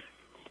get fixed.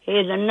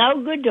 He's a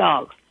no good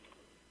dog.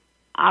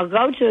 I'll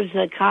go to a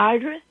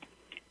psychiatrist,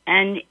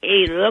 and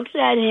he looks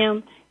at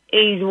him.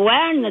 He's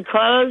wearing the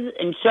clothes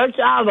and shirts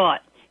I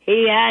bought.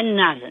 He had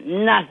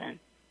nothing.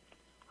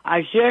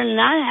 I should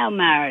not have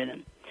married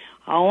him.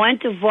 I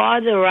went to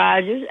Father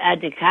Rogers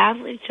at the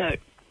Catholic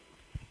Church,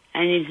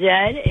 and he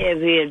said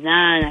if he is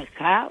not a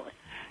Catholic,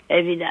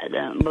 if he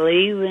doesn't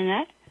believe in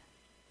that,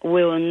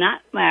 we will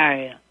not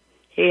marry him.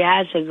 He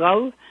has to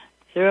go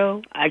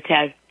through a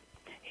test.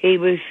 He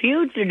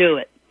refused to do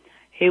it.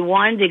 He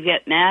wanted to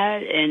get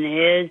married in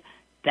his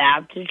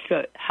Baptist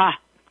church.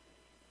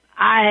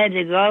 I had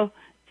to go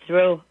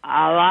through a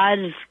lot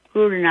of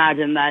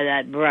scrutinizing by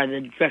that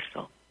Reverend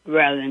Driscoll. So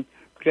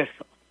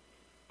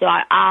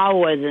I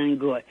wasn't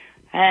good.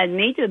 Had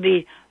me to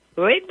be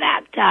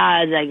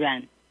re-baptized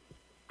again.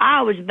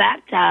 I was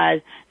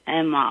baptized,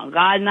 and my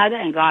godmother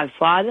and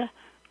godfather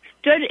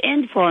stood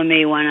in for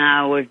me when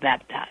I was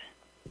baptized.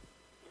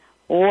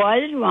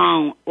 What is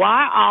wrong?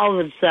 Why all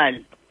of a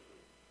sudden?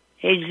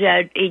 He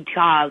said he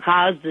called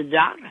the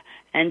doctor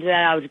and said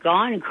I was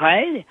going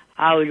crazy.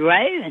 I was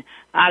raving.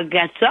 I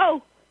guess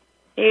so.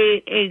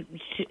 He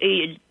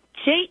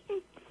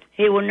cheating.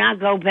 He would not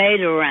go pay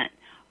the rent.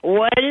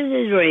 What is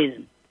his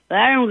reason?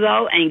 Let him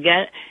go and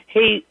get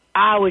it.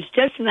 I was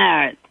just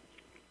married.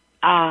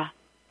 I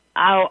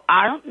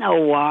don't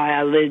know why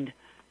I lived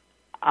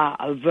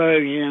a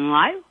virgin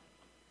life.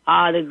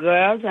 The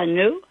girls I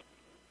knew,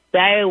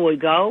 they would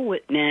go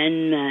with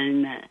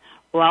men.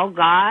 Well,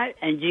 God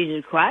and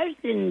Jesus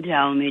Christ didn't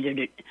tell me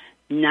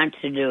not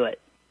to do it.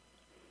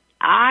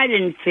 I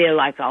didn't feel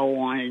like I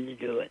wanted to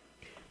do it.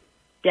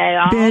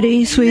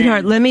 Betty,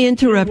 sweetheart, let me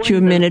interrupt you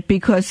a minute,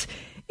 because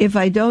if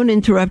I don't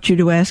interrupt you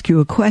to ask you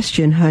a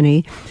question,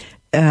 honey,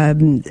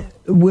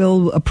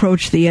 we'll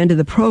approach the end of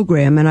the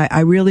program, and I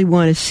really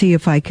want to see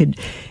if I could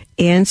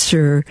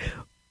answer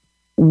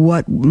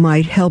what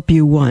might help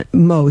you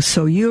most.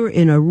 So you're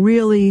in a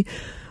really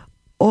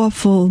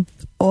awful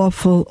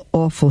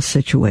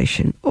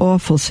situation.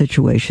 Awful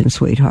situation,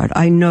 sweetheart.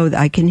 I know that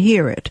I can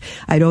hear it.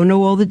 I don't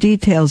know all the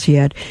details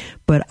yet,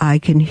 but I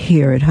can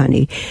hear it,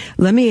 honey.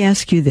 Let me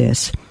ask you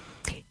this.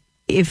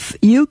 If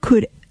you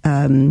could,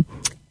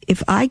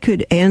 if I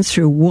could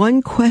answer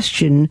one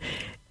question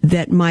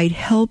that might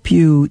help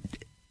you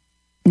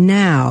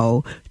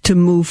now to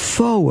move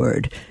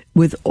forward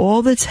with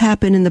all that's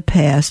happened in the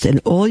past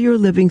and all you're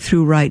living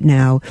through right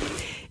now,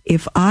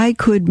 if I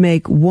could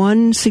make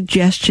one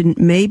suggestion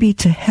maybe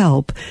to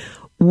help,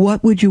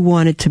 what would you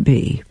want it to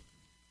be?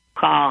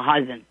 Call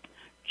husband.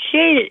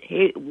 Cheated.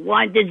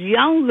 This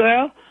young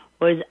girl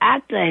was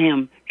after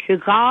him. She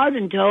called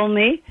and told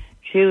me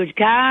she was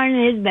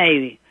carrying his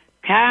baby.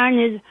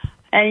 And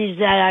he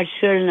said I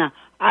should have known.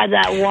 I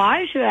thought,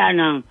 why should I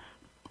know?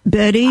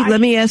 Betty,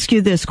 let me ask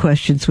you this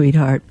question,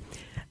 sweetheart.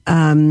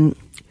 Do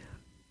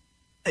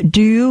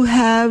you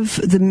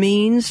have the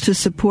means to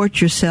support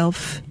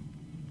yourself?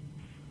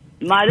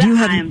 Mother,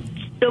 I am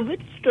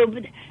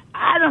stupid.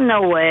 I don't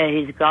know where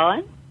he's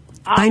going.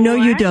 I know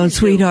you don't,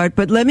 sweetheart,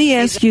 but let me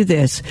ask you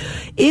this.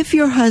 If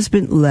your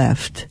husband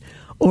left,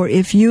 or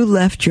if you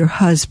left your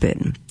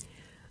husband,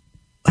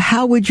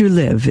 how would you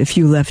live if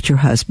you left your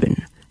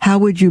husband? How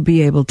would you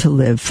be able to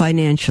live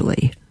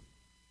financially?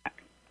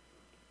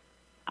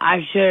 I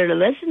should have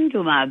listened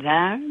to my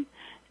parents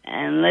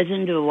and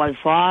listened to what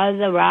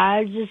Father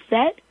Rogers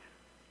said.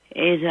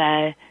 He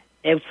said,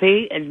 if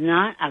he is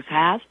not a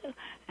Catholic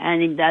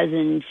and he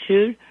doesn't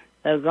choose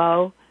to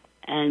go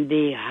and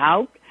be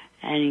helped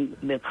and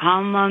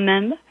become a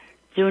member,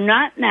 do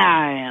not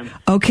marry him.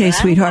 Okay,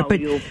 sweetheart,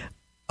 but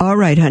all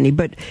right, honey,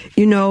 but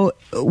you know,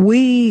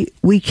 we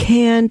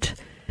can't.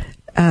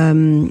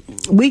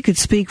 We could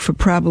speak for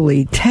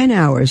probably 10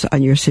 hours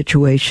on your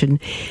situation,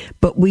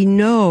 but we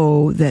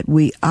know that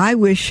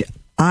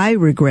I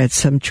regret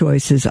some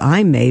choices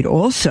I made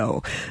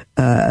also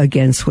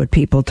against what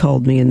people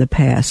told me in the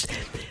past.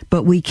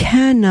 But we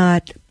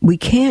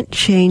can't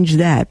change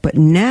that. But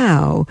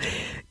now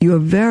you're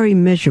very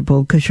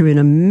miserable because you're in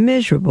a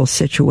miserable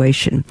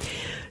situation.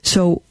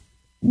 So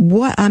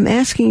what I'm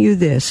asking you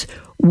this,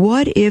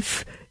 what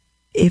if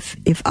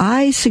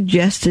I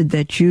suggested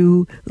that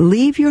you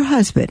leave your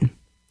husband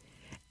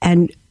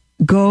and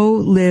go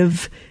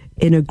live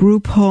in a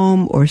group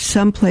home or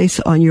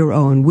someplace on your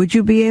own. Would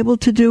you be able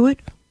to do it?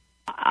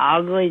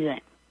 Ugly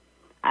thing.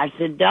 I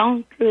said,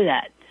 don't do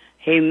that.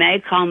 He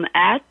may come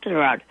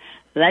after us.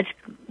 Let's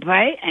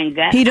pray and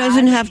get. He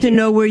doesn't have to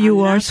know where you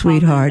are,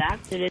 sweetheart.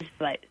 Back to this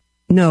place.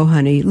 No,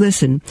 honey.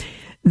 Listen,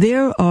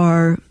 there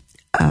are.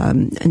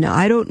 Now,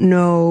 I don't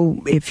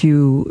know if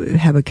you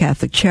have a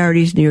Catholic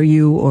Charities near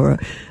you or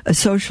a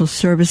social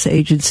service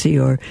agency,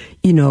 or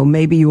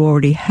maybe you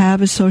already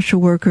have a social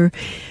worker.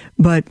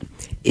 But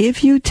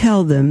if you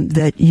tell them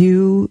that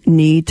you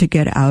need to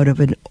get out of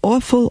an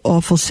awful,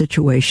 awful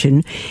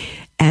situation,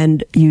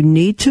 and you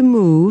need to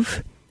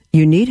move,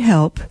 you need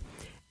help,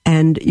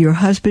 and your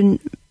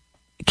husband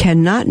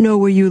cannot know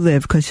where you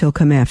live because he'll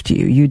come after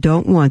you. You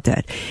don't want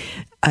that.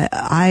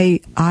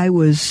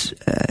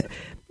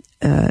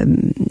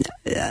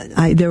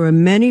 There are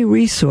many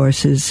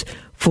resources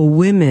for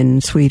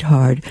women,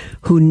 sweetheart,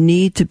 who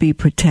need to be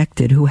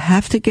protected, who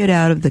have to get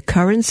out of the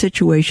current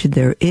situation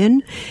they're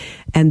in,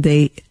 and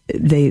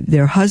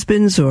their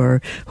husbands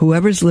or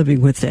whoever's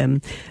living with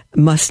them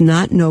must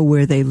not know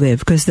where they live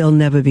because they'll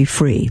never be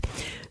free.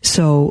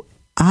 So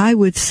I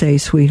would say,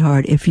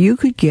 sweetheart, if you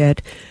could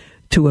get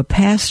to a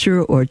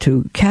pastor or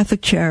to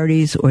Catholic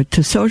Charities or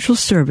to social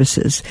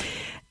services,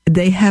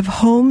 they have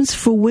homes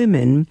for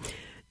women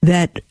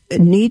that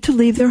need to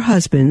leave their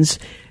husbands.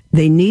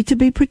 They need to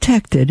be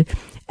protected,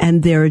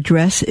 and their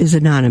address is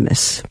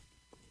anonymous.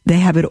 They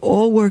have it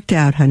all worked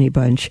out, honey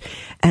bunch.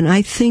 And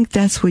I think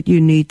that's what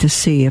you need to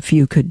see if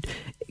you could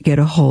get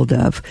a hold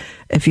of.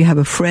 If you have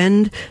a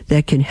friend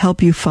that can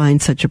help you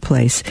find such a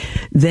place,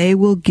 they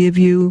will give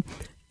you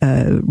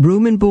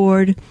room and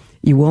board.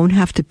 You won't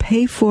have to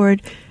pay for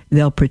it.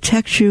 They'll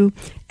protect you,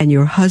 and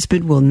your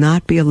husband will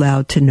not be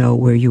allowed to know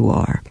where you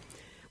are.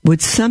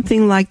 Would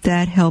something like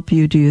that help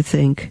you, do you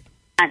think?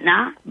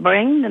 Not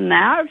bring the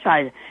marriage.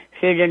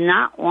 She did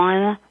not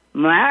want to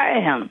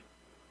marry him,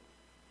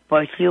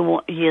 but she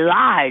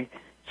lied.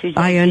 She said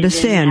I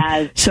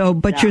understand. So,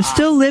 but you're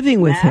still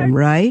living with him,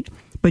 right?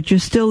 But you're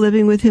still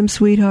living with him,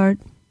 sweetheart?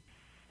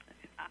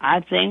 I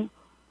think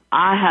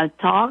I have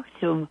talked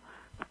to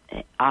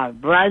our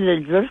brother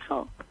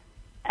Driscoll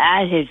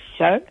at his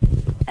church,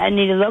 and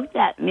he looked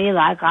at me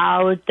like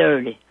I was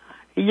 30.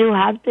 You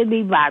have to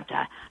be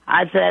baptized.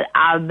 I said,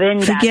 I've been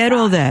baptized. Forget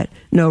all that.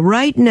 No,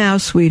 right now,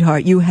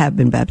 sweetheart, you have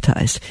been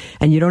baptized,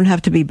 and you don't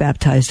have to be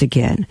baptized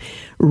again.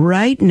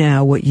 Right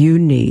now, what you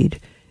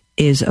need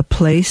is a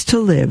place to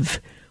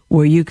live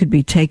where you could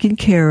be taken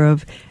care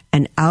of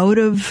and out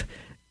of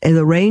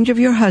the range of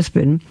your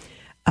husband,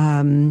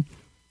 and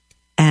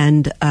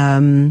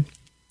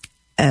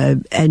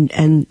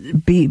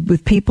be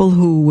with people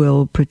who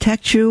will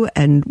protect you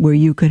and where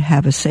you could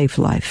have a safe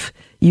life.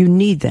 You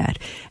need that.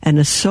 And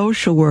a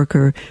social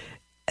worker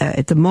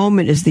at the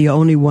moment is the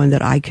only one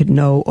that I could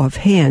know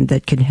offhand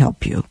that can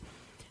help you.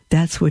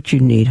 That's what you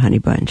need, honey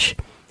bunch.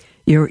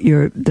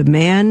 The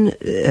man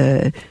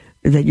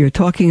that you're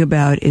talking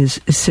about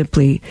is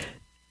simply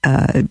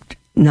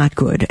not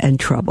good and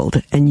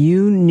troubled, and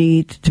you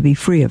need to be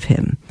free of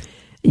him.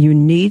 You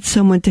need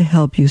someone to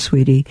help you,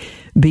 sweetie.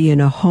 Be in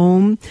a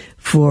home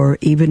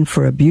even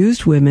for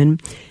abused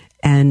women,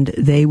 and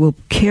they will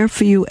care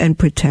for you and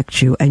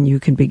protect you, and you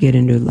can begin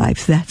a new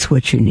life. That's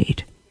what you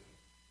need.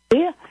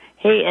 Yeah.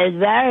 He is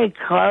very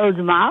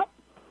closed-mouthed.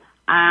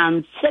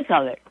 I'm sick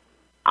of it.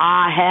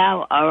 I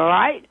have a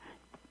right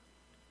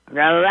to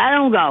let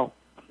him go.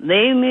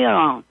 Leave me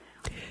alone.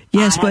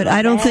 Yes, but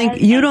I don't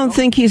think you don't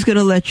think he's going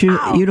to let you.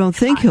 You don't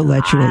think he'll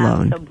let you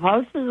alone. I'm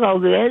supposed to go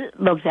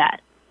get looked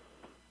at.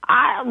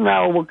 I don't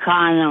know what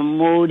kind of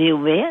mood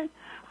he'll be in.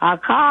 I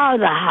called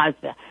the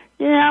hospital.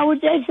 You know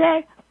what they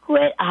said?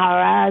 Quit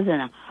harassing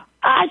him.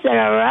 I said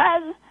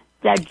harass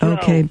that.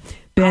 Okay.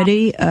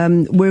 Betty,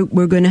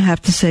 we're going to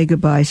have to say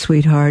goodbye,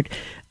 sweetheart,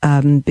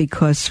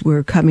 because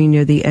we're coming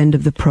near the end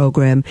of the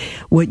program.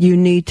 What you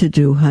need to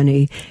do,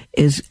 honey,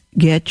 is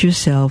get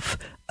yourself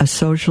a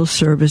social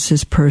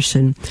services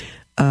person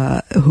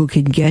who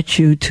can get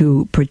you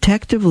to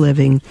protective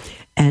living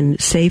and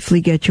safely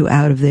get you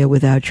out of there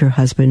without your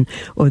husband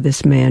or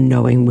this man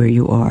knowing where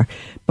you are.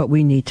 But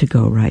we need to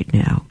go right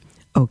now.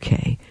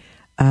 Okay.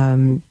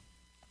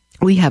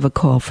 We have a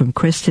call from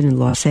Kristen in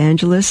Los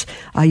Angeles.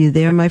 Are you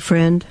there, my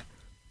friend?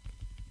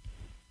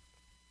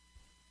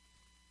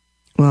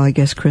 Well, I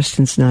guess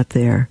Kristen's not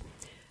there.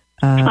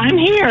 I'm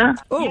here.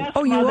 Oh, yes,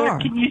 you Mother, are.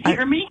 Can you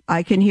hear me?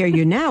 I can hear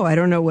you now. I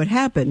don't know what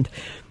happened.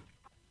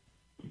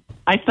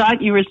 I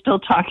thought you were still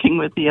talking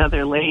with the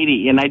other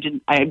lady, and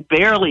I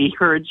barely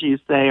heard you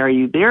say, "Are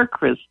you there,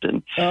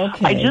 Kristen?"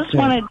 Okay. I just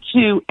wanted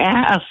to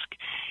ask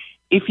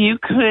if you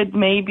could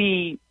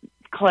maybe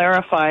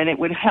clarify, and it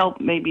would help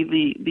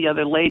maybe the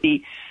other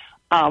lady,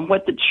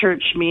 what the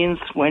church means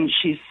when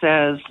she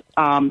says,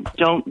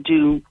 "Don't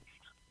do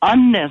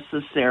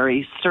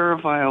unnecessary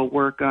servile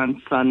work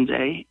on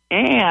Sunday,"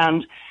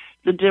 and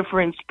the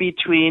difference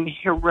between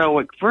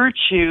heroic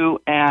virtue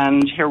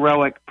and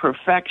heroic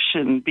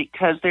perfection,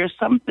 because there's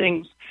some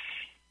things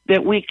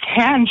that we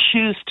can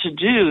choose to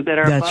do that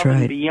are above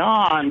and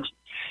beyond,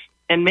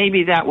 and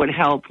maybe that would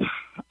help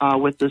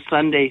with the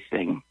Sunday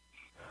thing.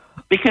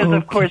 Because, Okay.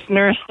 of course,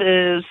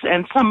 nurses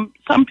and some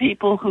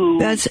people who,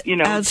 That's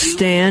do-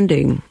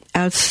 outstanding,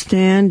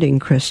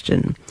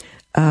 Kristen.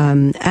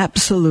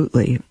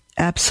 Absolutely,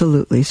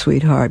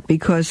 sweetheart.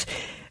 Because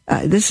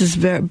this is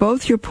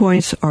both your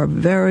points are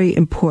very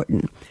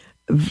important.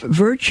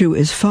 Virtue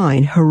is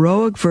fine.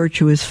 Heroic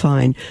virtue is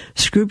fine.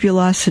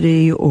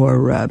 Scrupulosity or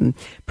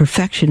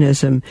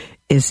perfectionism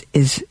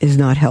is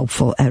not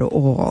helpful at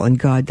all, and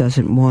God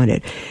doesn't want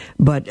it.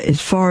 But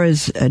as far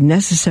as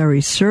necessary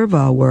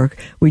servile work,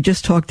 we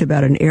just talked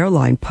about an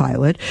airline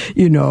pilot,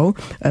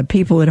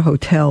 people at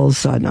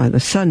hotels on a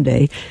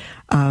Sunday,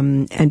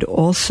 and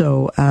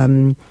also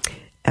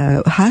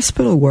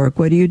hospital work.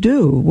 What do you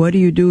do? What do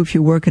you do if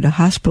you work at a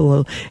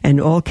hospital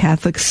and all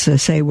Catholics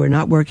say we're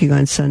not working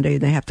on Sunday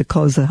and they have to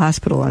close the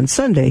hospital on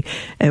Sunday?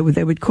 They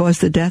would cause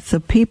the death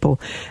of people.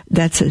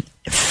 That's a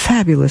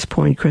fabulous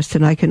point,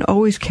 Kristen. I can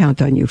always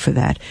count on you for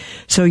that.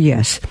 So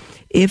yes,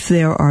 if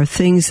there are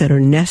things that are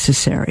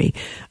necessary,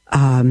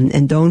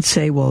 and don't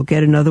say, well,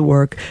 get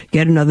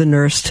another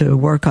nurse to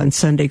work on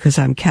Sunday because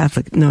I'm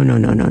Catholic.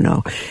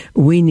 No.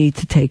 We need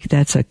to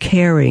that's a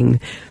caring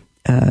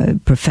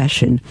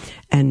profession,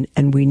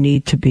 and we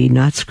need to be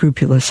not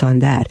scrupulous on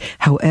that.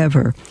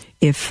 However,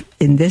 if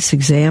in this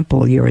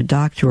example you're a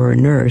doctor or a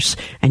nurse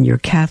and you're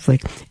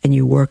Catholic and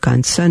you work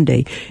on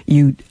Sunday,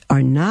 you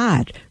are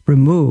not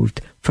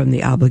removed from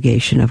the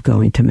obligation of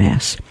going to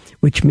Mass,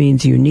 which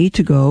means you need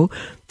to go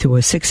to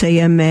a 6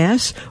 a.m.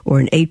 Mass or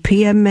an 8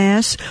 p.m.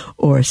 Mass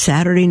or a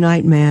Saturday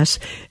night Mass.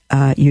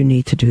 You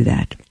need to do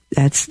that.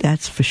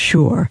 That's for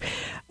sure.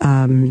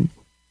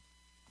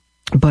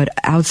 But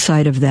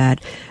outside of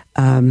that,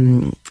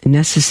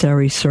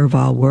 necessary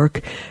servile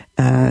work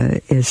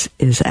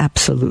is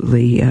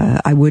absolutely.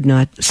 I would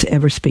not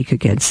ever speak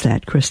against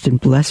that. Kristen,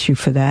 bless you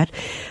for that.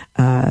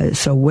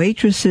 So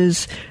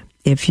waitresses,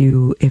 if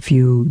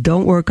you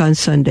don't work on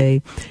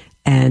Sunday,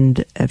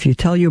 and if you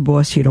tell your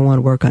boss you don't want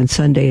to work on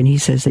Sunday, and he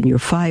says then you're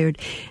fired,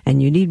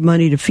 and you need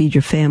money to feed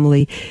your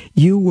family,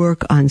 you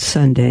work on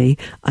Sunday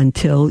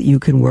until you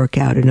can work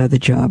out another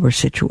job or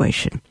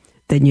situation.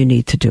 Then you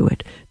need to do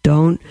it.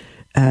 Don't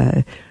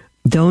go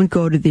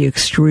to the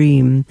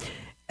extreme.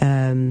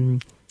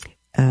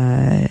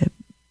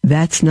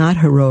 That's not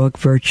heroic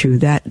virtue.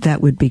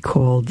 That would be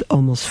called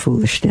almost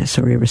foolishness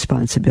or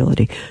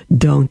irresponsibility.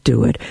 Don't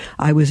do it.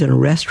 I was in a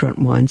restaurant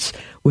once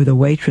with a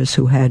waitress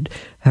who had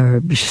her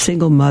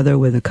single mother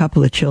with a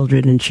couple of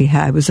children, and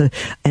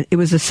it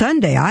was a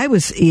Sunday. I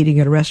was eating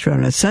at a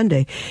restaurant on a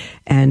Sunday,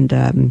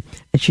 and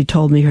she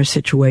told me her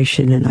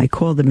situation, and I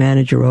called the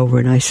manager over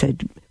and I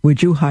said,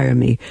 would you hire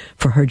me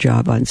for her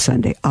job on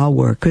Sunday? I'll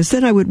work. Because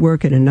then I would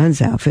work in a nun's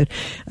outfit,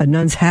 a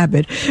nun's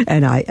habit,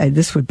 and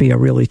this would be a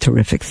really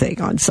terrific thing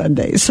on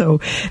Sunday.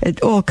 So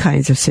all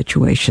kinds of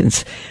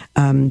situations.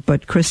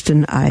 But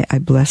Kristen, I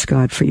bless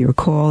God for your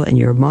call and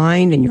your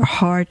mind and your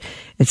heart.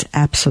 It's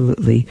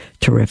absolutely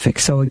terrific.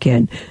 So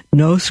again,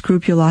 no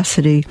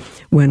scrupulosity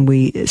when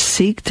we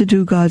seek to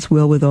do God's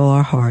will with all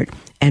our heart,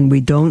 and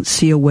we don't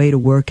see a way to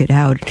work it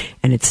out,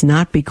 and it's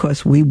not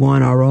because we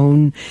want our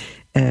own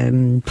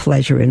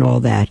pleasure in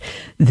all that,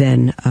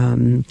 then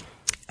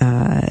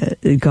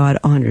God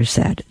honors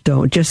that.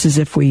 Don't, just as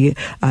if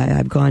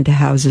I've gone to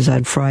houses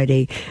on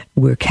Friday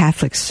where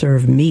Catholics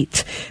serve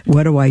meat.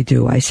 What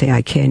do? I say,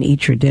 I can't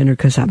eat your dinner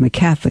because I'm a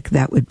Catholic.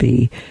 That would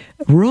be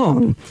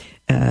wrong.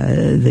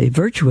 The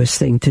virtuous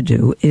thing to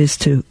do is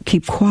to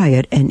keep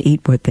quiet and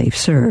eat what they've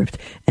served,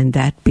 and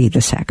that be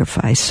the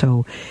sacrifice.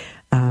 So,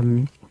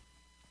 I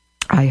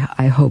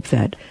hope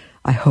that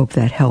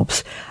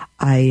helps.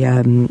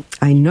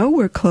 I know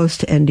we're close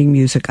to ending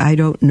music. I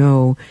don't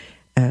know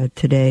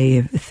today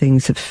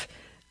if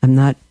I'm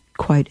not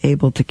quite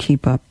able to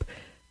keep up.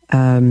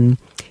 In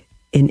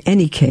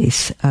any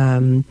case,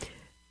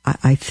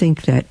 I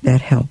think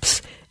that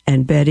helps.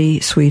 And Betty,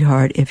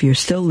 sweetheart, if you're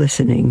still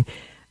listening,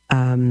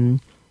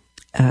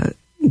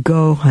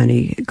 go,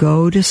 honey,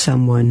 go to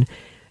someone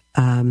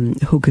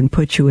who can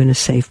put you in a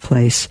safe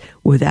place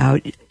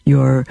without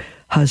your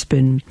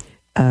husband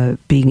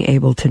being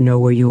able to know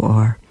where you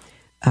are.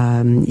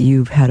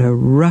 You've had a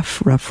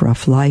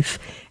rough life,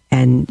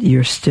 and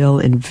you're still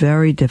in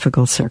very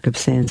difficult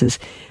circumstances,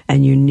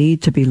 and you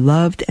need to be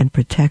loved and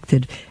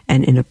protected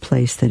and in a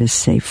place that is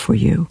safe for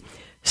you.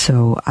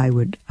 So I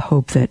would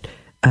hope that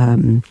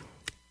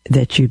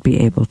that you'd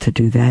be able to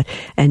do that.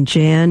 And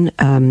Jan,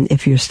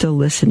 if you're still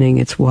listening,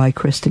 it's why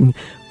Kristen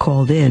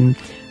called in,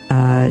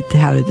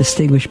 how to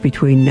distinguish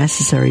between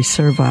necessary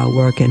servile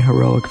work and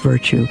heroic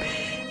virtue.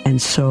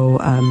 And so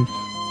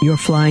you're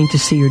flying to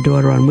see your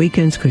daughter on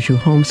weekends because you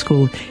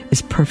homeschool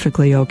is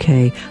perfectly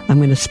okay. I'm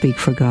going to speak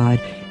for God.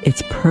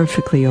 It's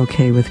perfectly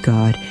okay with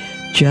God.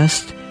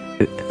 Just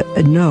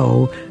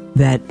know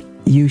that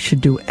you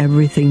should do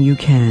everything you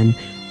can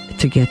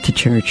to get to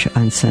church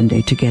on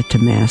Sunday, to get to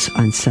Mass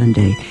on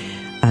Sunday,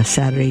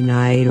 Saturday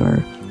night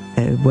or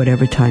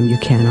whatever time you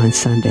can on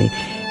Sunday.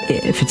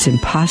 If it's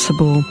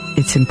impossible,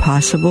 it's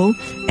impossible,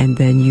 and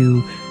then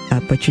you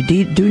But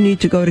you do need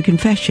to go to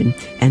confession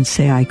and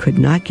say, I could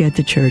not get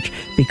to church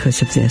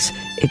because of this.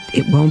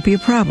 It won't be a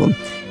problem.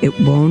 It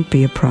won't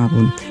be a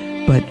problem.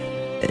 But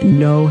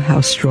know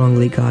how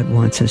strongly God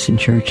wants us in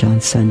church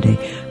on Sunday.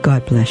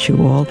 God bless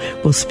you all.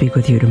 We'll speak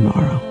with you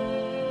tomorrow.